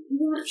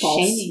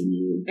shaming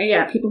you.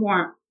 Yeah, people who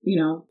aren't,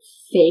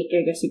 fake,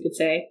 I guess you could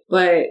say.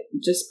 But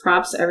just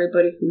props to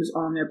everybody who's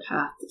on their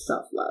path to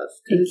self-love.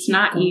 Because it's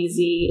not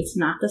easy. It's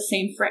not the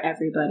same for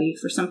everybody.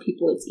 For some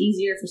people, it's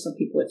easier. For some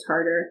people, it's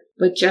harder.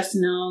 But just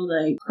know,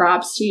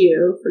 props to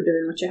you for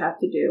doing what you have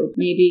to do.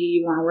 Maybe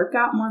you want to work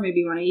out more.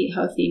 Maybe you want to eat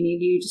healthy.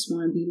 Maybe you just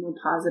want to be more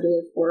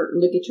positive or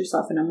look at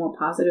yourself in a more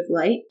positive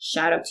light.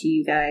 Shout out to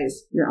you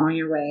guys. You're on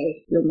your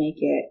way. You'll make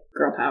it.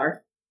 Girl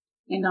power.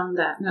 And on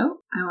that note,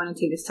 I want to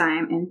take this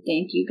time and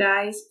thank you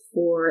guys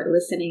for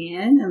listening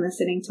in and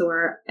listening to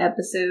our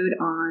episode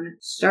on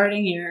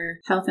starting your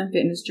health and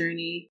fitness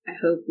journey. I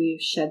hope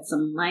we've shed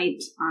some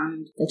light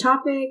on the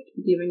topic,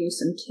 given you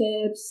some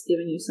tips,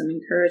 given you some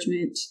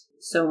encouragement,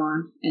 so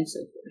on and so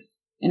forth.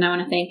 And I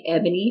want to thank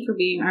Ebony for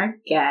being our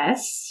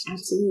guest.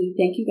 Absolutely.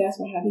 Thank you guys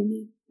for having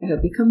me. I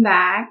hope you come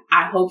back.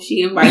 I hope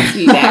she invites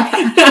me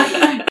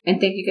back. And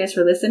thank you guys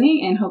for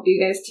listening and hope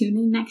you guys tune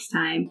in next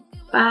time.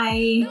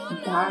 Bye.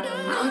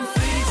 Bye.